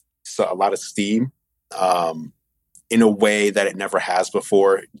gaining a lot of steam in a way that it never has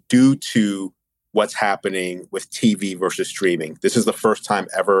before, due to what's happening with TV versus streaming. This is the first time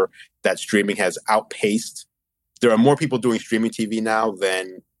ever that streaming has outpaced. There are more people doing streaming TV now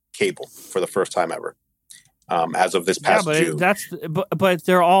than cable for the first time ever, as of this past June. But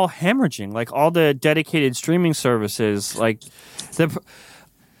they're all hemorrhaging. Like all the dedicated streaming services, like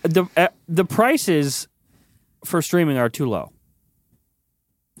the prices for streaming are too low.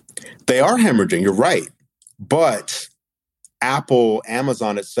 They are hemorrhaging. You're right, but Apple,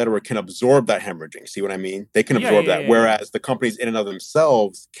 Amazon, et cetera, can absorb that hemorrhaging. See what I mean? They can absorb that, whereas the companies in and of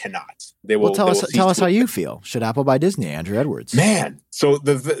themselves cannot. They will. Well, tell us how you feel. Should Apple buy Disney, Andrew Edwards? Man, so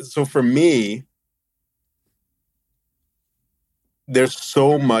so for me, there's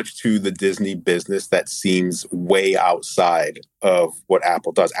so much to the Disney business that seems way outside of what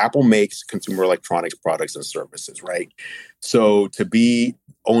Apple does. Apple makes consumer electronics products and services, right? So to be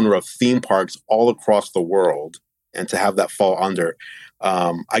owner of theme parks all across the world and to have that fall under,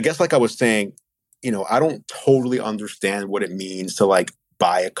 I guess, like I was saying, I don't totally understand what it means to like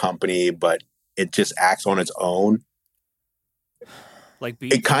buy a company, but it just acts on its own.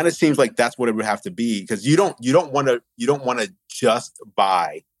 It kind of seems like that's what it would have to be, because you don't want to just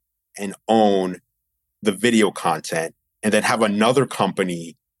buy and own the video content and then have another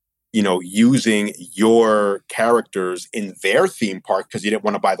company using your characters in their theme park because you didn't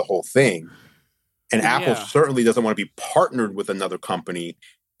want to buy the whole thing. And Apple certainly doesn't want to be partnered with another company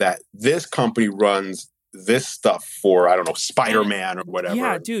that this company runs this stuff for, I don't know, Spider-Man or whatever.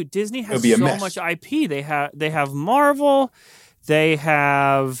 Yeah, dude, Disney has so much IP. They have Marvel. They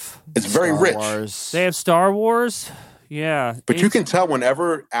have... It's very rich. Wars. They have Star Wars. Yeah. But you can tell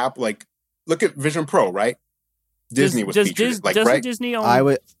whenever Apple, like, look at Vision Pro, right? Disney was featured. Right? Disney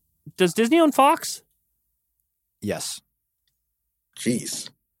own... Does Disney own Fox? Yes. Jeez.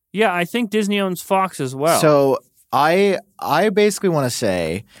 Yeah, I think Disney owns Fox as well. So I basically want to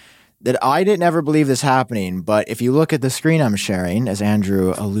say that I didn't ever believe this happening, but if you look at the screen I'm sharing, as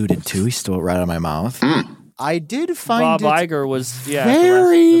Andrew alluded to, he stole it right out of my mouth. I did find Bob Iger was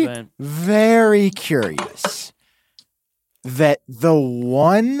very, very curious that the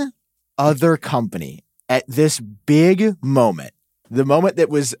one other company at this big moment, the moment that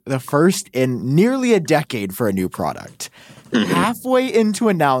was the first in nearly a decade for a new product, halfway into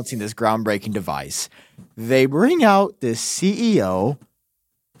announcing this groundbreaking device, they bring out this CEO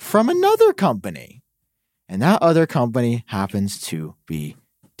from another company. And that other company happens to be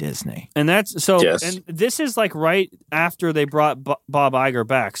Disney. And that's so. Yes. And this is like right after they brought Bob Iger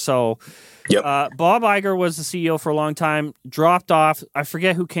back. So, Bob Iger was the CEO for a long time. Dropped off. I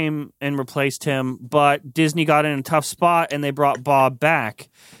forget who came and replaced him, but Disney got in a tough spot, and they brought Bob back.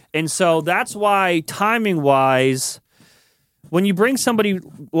 And so that's why, timing wise, when you bring somebody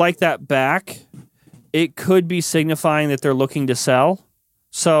like that back, it could be signifying that they're looking to sell.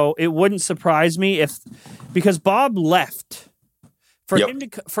 So it wouldn't surprise me because Bob left.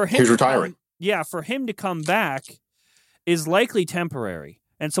 He's retiring. For him to come back is likely temporary.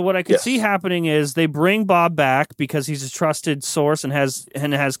 And so what I could see happening is they bring Bob back because he's a trusted source and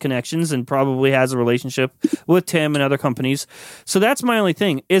has connections and probably has a relationship with Tim and other companies. So that's my only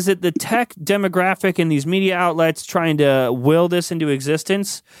thing. Is it the tech demographic and these media outlets trying to will this into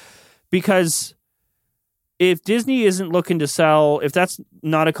existence? Because if Disney isn't looking to sell, if that's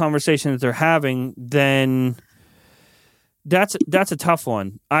not a conversation that they're having, then that's a tough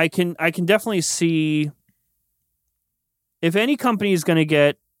one. I can definitely see if any company is going to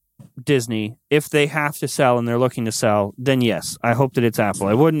get Disney, if they have to sell and they're looking to sell, then yes, I hope that it's Apple.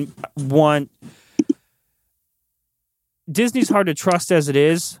 I wouldn't want... Disney's hard to trust as it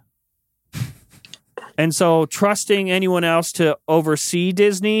is. And so trusting anyone else to oversee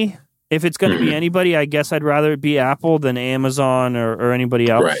Disney, if it's going to be anybody, I guess I'd rather it be Apple than Amazon or anybody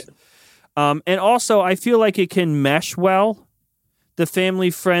else. Right. And also, I feel like it can mesh well. The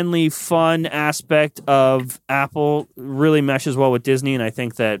family-friendly, fun aspect of Apple really meshes well with Disney, and I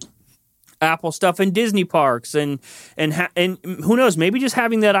think that Apple stuff in Disney parks and who knows, maybe just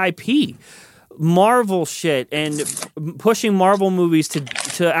having that IP, Marvel shit, and pushing Marvel movies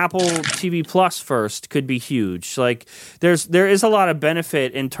to Apple TV Plus first could be huge. Like there is a lot of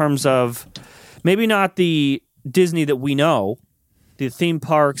benefit in terms of maybe not the Disney that we know, the theme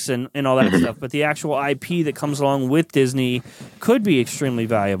parks and all that stuff, but the actual IP that comes along with Disney could be extremely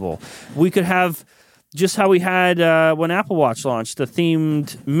valuable. We could have just how we had when Apple Watch launched, the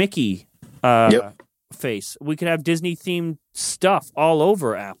themed Mickey face. We could have Disney-themed stuff all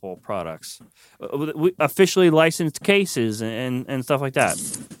over Apple products. Officially licensed cases and stuff like that.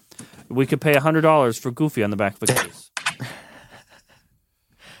 We could pay $100 for Goofy on the back of a case.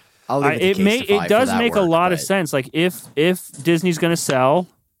 It does make a lot of sense. Like if Disney's going to sell,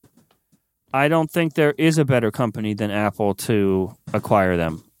 I don't think there is a better company than Apple to acquire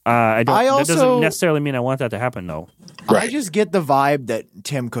them. That doesn't necessarily mean I want that to happen, though. Right. I just get the vibe that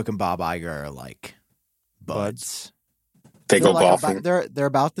Tim Cook and Bob Iger are like buds. They go golfing. They're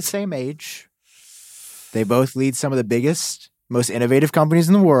about the same age. They both lead some of the biggest, most innovative companies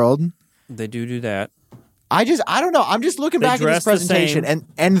in the world. They do that. I don't know. I'm just looking back at this presentation,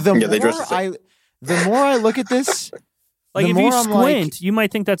 and the more I look at this, like if you squint, you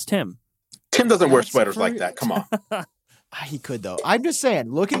might think that's Tim. Tim doesn't wear sweaters like that. Come on. He could, though. I'm just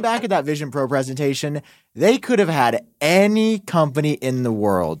saying, looking back at that Vision Pro presentation, they could have had any company in the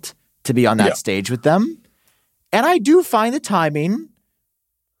world to be on that stage with them. And I do find the timing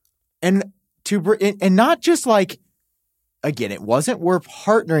and not just like, again, it wasn't we're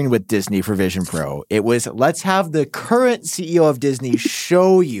partnering with Disney for Vision Pro. It was let's have the current CEO of Disney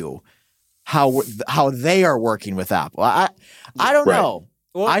show you how they are working with Apple. I don't know.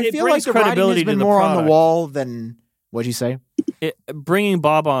 Well, I feel like the writing has been more on the wall than what'd you say? Bringing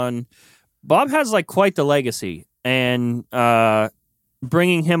Bob on, Bob has like quite the legacy, and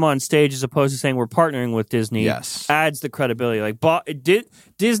bringing him on stage as opposed to saying we're partnering with Disney adds the credibility. Like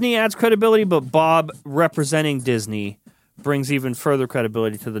Disney adds credibility, but Bob representing Disney brings even further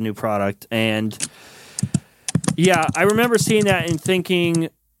credibility to the new product. And yeah, I remember seeing that and thinking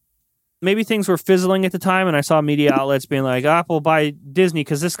maybe things were fizzling at the time, and I saw media outlets being like, Apple buy Disney,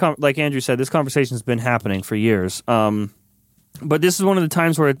 because this, like Andrew said, this conversation has been happening for years. But this is one of the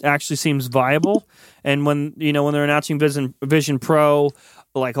times where it actually seems viable. And when they're announcing Vision Pro,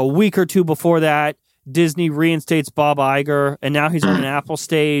 like a week or two before that, Disney reinstates Bob Iger, and now he's on an Apple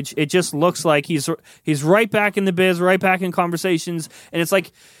stage. It just looks like he's right back in the biz, right back in conversations. And it's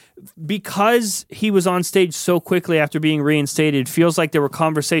like, because he was on stage so quickly after being reinstated, it feels like there were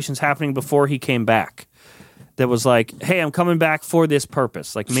conversations happening before he came back. That was like, hey, I'm coming back for this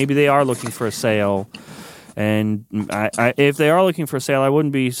purpose. Like maybe they are looking for a sale. And if they are looking for a sale, I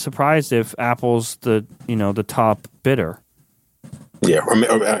wouldn't be surprised if Apple's the top bidder. Yeah,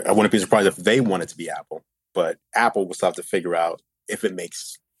 I wouldn't be surprised if they want it to be Apple, but Apple will still have to figure out if it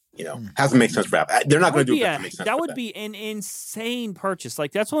makes, has to make sense for Apple. They're not going to do it if it makes sense. That would be an insane purchase.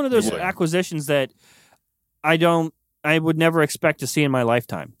 Like that's one of those acquisitions that I would never expect to see in my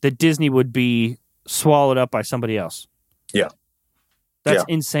lifetime. That Disney would be swallowed up by somebody else. Yeah, that's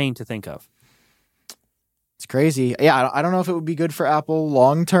insane to think of. It's crazy. Yeah, I don't know if it would be good for Apple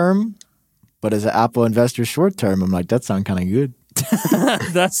long term, but as an Apple investor short term, I'm like, that sounds kind of good.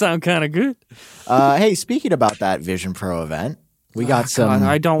 That sounds kind of good. Hey, speaking about that Vision Pro event, we got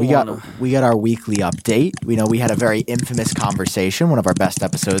we got our weekly update. We had a very infamous conversation, one of our best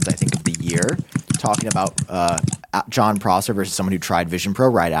episodes, I think, of the year, talking about John Prosser versus someone who tried Vision Pro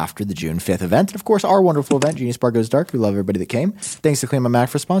right after the June 5th event. And of course, our wonderful event, Genius Bar Goes Dark. We love everybody that came. Thanks to Claim Mac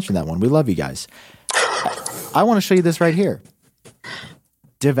for sponsoring that one. We love you guys. I want to show you this right here.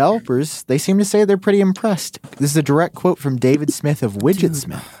 Developers, they seem to say they're pretty impressed. This is a direct quote from David Smith of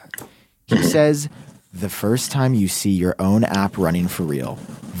Widgetsmith. He says, "The first time you see your own app running for real,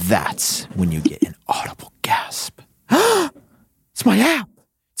 that's when you get an audible gasp." It's my app.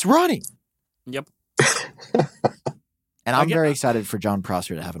 It's running. Yep. And I'm very excited for John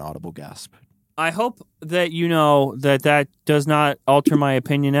Prosser to have an audible gasp. I hope that you know that does not alter my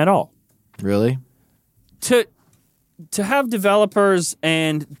opinion at all. Really? To have developers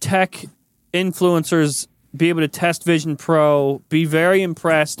and tech influencers be able to test Vision Pro, be very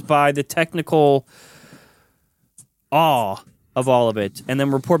impressed by the technical awe of all of it, and then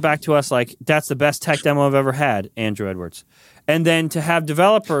report back to us like, that's the best tech demo I've ever had, Andrew Edwards. And then to have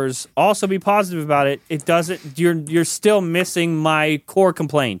developers also be positive about it, you're still missing my core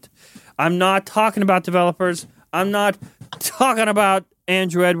complaint. I'm not talking about developers. I'm not talking about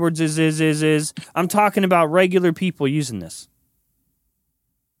Andrew Edwards is. I'm talking about regular people using this.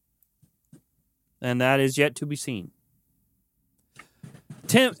 And that is yet to be seen.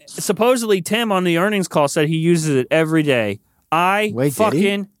 Supposedly Tim on the earnings call said he uses it every day.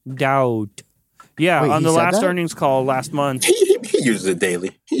 Fucking doubt. Yeah, on the last earnings call last month. He uses it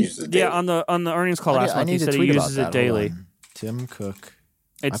daily. Yeah, on the earnings call last month, he said he uses it daily. Tim Cook.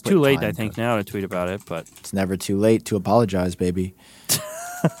 It's too late, I think, now to tweet about it, but it's never too late to apologize, baby.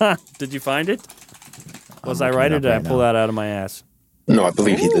 Did you find it? Was I right, or did I pull that out of my ass? No, I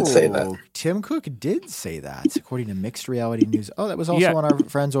believe he did say that. Tim Cook did say that, according to Mixed Reality News. Oh, that was also on our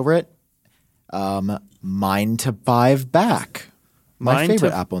friends over at Mind to Buy Back, my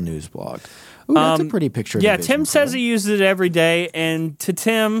favorite Apple News blog. Ooh, that's a pretty picture. Yeah, Tim says he uses it every day, and to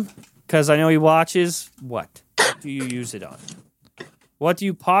Tim, because I know he watches, what do you use it on? What do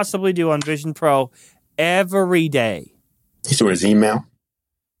you possibly do on Vision Pro every day? He's doing his email.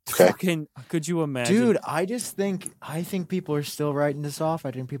 Okay. Fucking, could you imagine? Dude, I think people are still writing this off.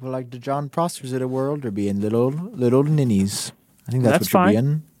 I think people like the John Prosters of the world are being little ninnies. I think that's what you're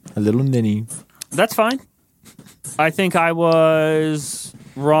being. A little ninny. That's fine. I think I was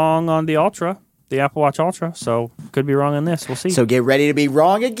wrong on the Ultra, the Apple Watch Ultra, so could be wrong on this. We'll see. So get ready to be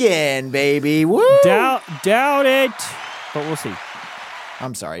wrong again, baby. Woo! Doubt it, but we'll see.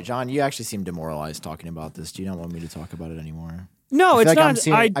 I'm sorry, John. You actually seem demoralized talking about this. Do you not want me to talk about it anymore? No, it's not.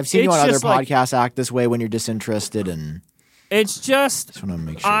 I've seen you on other podcasts act this way when you're disinterested, and it's just want to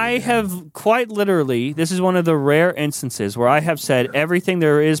make sure I have quite literally. This is one of the rare instances where I have said everything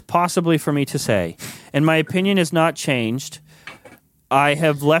there is possibly for me to say, and my opinion has not changed. I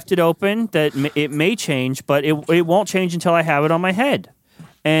have left it open that it may change, but it won't change until I have it on my head,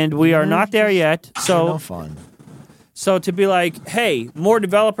 and we are not there yet. So no fun. So to be like, hey, more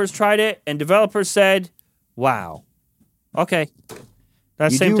developers tried it, and developers said, wow. Okay.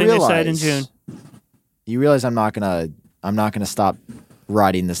 That's the same thing they said in June. You realize I'm not gonna stop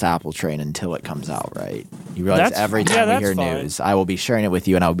riding this Apple train until it comes out, right? You realize every time we hear news, I will be sharing it with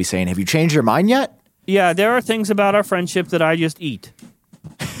you and I will be saying, have you changed your mind yet? Yeah, there are things about our friendship that I just eat.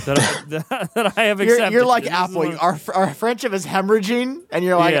 that I have accepted. You're like This is Apple. one- Our friendship is hemorrhaging, and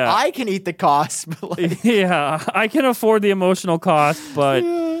you're like, Yeah. I can eat the cost. But like, Yeah, I can afford the emotional cost, but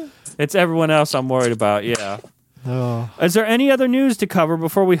it's everyone else I'm worried about. Yeah. Is there any other news to cover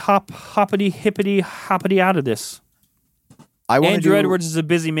before we hoppity out of this? Andrew Edwards is a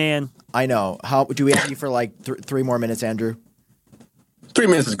busy man. I know. How do we have you for like 3 more minutes, Andrew? 3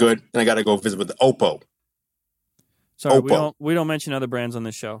 minutes is good, and I got to go visit with the Oppo. Sorry, Oppo. we don't mention other brands on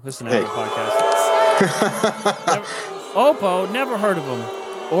this show. This is an Hey. Apple podcast. Oppo, never heard of them.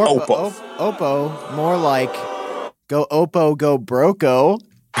 Or Oppo. Oppo, more like go Oppo, go Broco.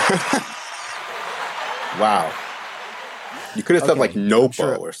 Wow. You could have said like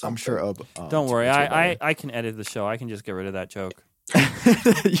Nopo or something. I'm sure Oppo. Don't worry, I can edit the show. I can just get rid of that joke.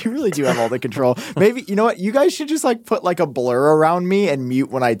 You really do have all the control. Maybe, you know what? You guys should just like put like a blur around me and mute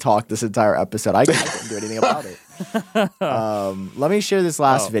when I talk this entire episode. I can't do anything about it. Let me share this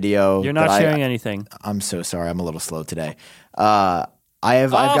last video. You're not that sharing anything. I'm so sorry. I'm a little slow today.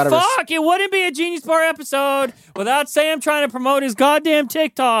 I've got Fuck! It wouldn't be a Genius Bar episode without Sam trying to promote his goddamn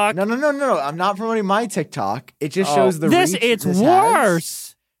TikTok. No. I'm not promoting my TikTok. It just shows the this. reach It's that this worse.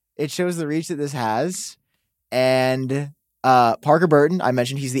 has. It shows the reach that this has. And Parker Burton, I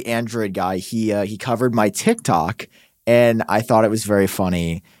mentioned he's the Android guy. He covered my TikTok, and I thought it was very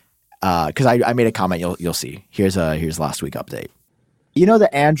funny because I made a comment. You'll see. Here's last week update. You know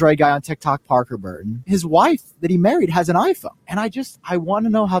the Android guy on TikTok, Parker Burton? His wife that he married has an iPhone. And I want to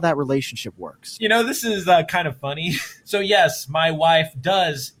know how that relationship works. You know, this is kind of funny. So yes, my wife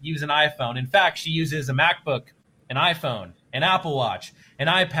does use an iPhone. In fact, she uses a MacBook, an iPhone, an Apple Watch, an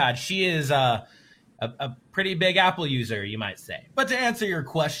iPad. She is a pretty big Apple user, you might say. But to answer your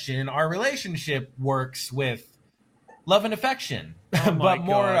question, our relationship works with love and affection. Oh my but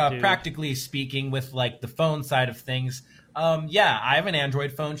more God, dude. practically speaking, with like the phone side of things. Yeah, I have an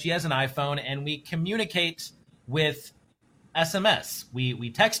Android phone. She has an iPhone, and we communicate with SMS. We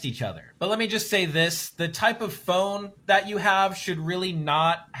text each other. But let me just say this. The type of phone that you have should really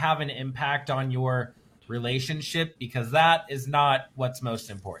not have an impact on your relationship, because that is not what's most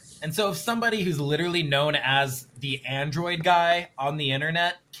important. And so if somebody who's literally known as the Android guy on the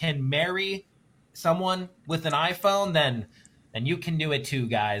internet can marry someone with an iPhone, then you can do it too,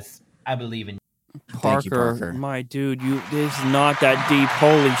 guys. I believe in you. Thank you, Parker, Parker. my dude, this is not that deep.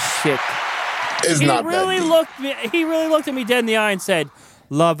 Holy shit! It's He not really that deep. He really looked at me dead in the eye and said,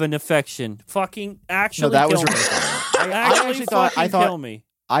 "Love and affection." Fucking actually, No, that was kill me. really funny. Actually, I thought kill me.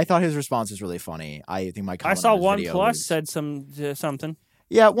 I thought his response was really funny. I think my I comment saw on his video OnePlus was- said something.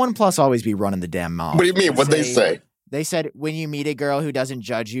 Yeah, OnePlus always be running the damn mouth. What do you mean? What'd they say? They said when you meet a girl who doesn't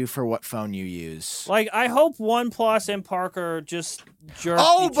judge you for what phone you use. Like, I hope OnePlus and Parker just jerk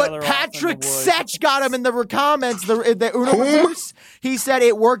Oh, each but other off Patrick in the woods. Setch got him in the comments. The Uno Who? reverse. He said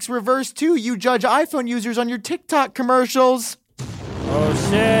it works reverse too. You judge iPhone users on your TikTok commercials. Oh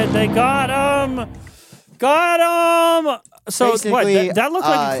shit! They got him. Got him. So what? Basically, That looked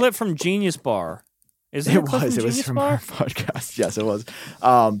like a clip from Genius Bar. Is it? It a clip was. From It was Genius from Bar? our podcast. Yes, it was.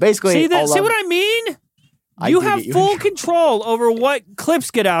 Basically, See all see of- what I mean? I You do have get you. full control over what clips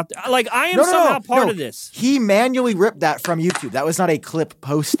get out. Like, I am somehow part of this. He manually ripped that from YouTube. That was not a clip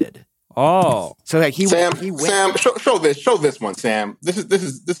posted. Oh. So like he Sam, went. Sam, show this one, Sam. This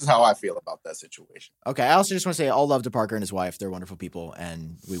is how I feel about that situation. Okay, I also just want to say all love to Parker and his wife. They're wonderful people,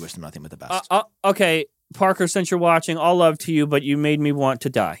 and we wish them nothing but the best. Okay, Parker, since you're watching, all love to you, but you made me want to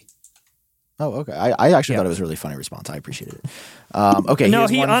die. Oh, okay. I actually thought it was a really funny response. I appreciate it. Okay. No, here's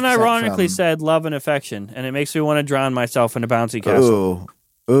he one set unironically from- said love and affection, and it makes me want to drown myself in a bouncy castle.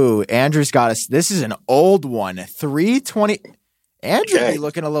 Ooh, Andrew's got us. This is an old one. 320. Andrew Okay. be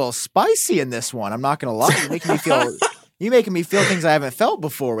looking a little spicy in this one. I'm not gonna lie. You making me feel things I haven't felt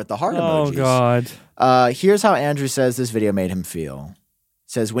before with the heart emojis. God. Here's how Andrew says this video made him feel.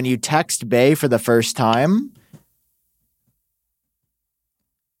 Says when you text Bay for the first time,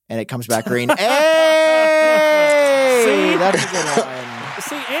 and it comes back green. Hey, See? that's a good one.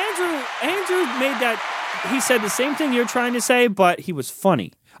 See, Andrew made that. He said the same thing you're trying to say, but he was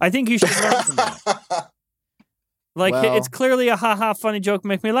funny. I think you should learn from that. Like, Well- it's clearly a ha-ha funny joke,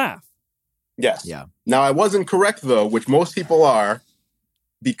 make me laugh. Yes. Yeah. Now I wasn't correct though, which most people are,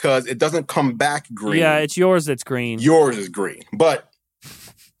 because it doesn't come back green. Yeah, it's yours that's green. Yours is green, but I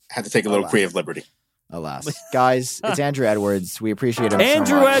had to take a little Alas. creative liberty. Alas. Guys, it's Andrew Edwards. We appreciate him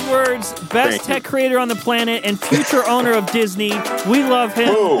Andrew so much. Edwards, best Thank you. tech creator on the planet and future owner of Disney. We love him.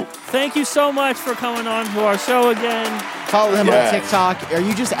 Woo. Thank you so much for coming on to our show again. Follow him Yes. on TikTok. Are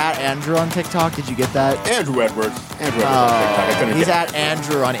you just at Andrew on TikTok? Did you get that? Andrew Edwards. Andrew Edwards on TikTok. I couldn't He's get at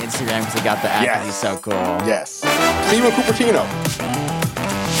Andrew on Instagram because he got the app. Yes. He's so cool. Yes. Steven Cupertino.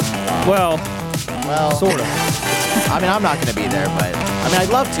 Well, sort of. I mean, I'm not going to be there, but I mean, I'd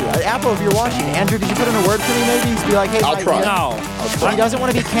love to. Apple, if you're watching, Andrew, did you put in a word for me? Maybe just be like, hey, I'll try. No. He doesn't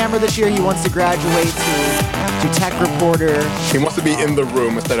want to be camera this year. He wants to graduate to tech reporter. He wants to be in the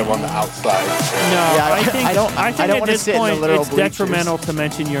room instead of on the outside. No, Yeah, I think I don't at wanna this sit in the point literal it's bleachers. detrimental to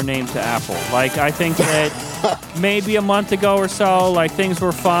mention your name to Apple. Like, I think that maybe a month ago or so, like, things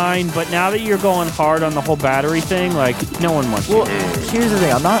were fine, but now that you're going hard on the whole battery thing, like, no one wants Well, you. here's the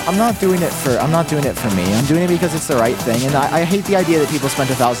thing. I'm not doing it for me. I'm doing it because it's the right thing, and I hate the idea that people spend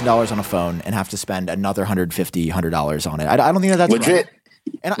 $1,000 on a phone and have to spend another $150 on it. I don't think that's Legit. right.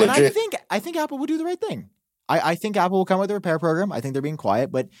 And I think Apple would do the right thing. I think Apple will come with a repair program. I think they're being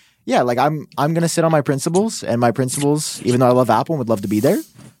quiet, but yeah, like I'm gonna sit on my principles, and my principles, even though I love Apple and would love to be there,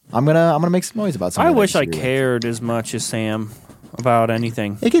 I'm gonna make some noise about something. I wish I disagree with. cared as much as Sam about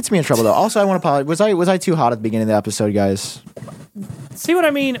anything. It gets me in trouble though. Also, I want to apologize. Was I too hot at the beginning of the episode, guys? See what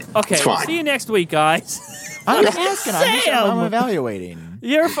I mean? Okay, It's fine. see you next week, guys. I'm asking. I'm Sam! evaluating.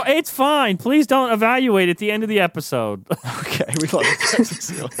 It's fine. Please don't evaluate at the end of the episode. Okay, we love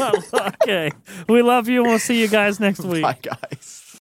it. Okay, we love you, and we'll see you guys next week. Bye, guys.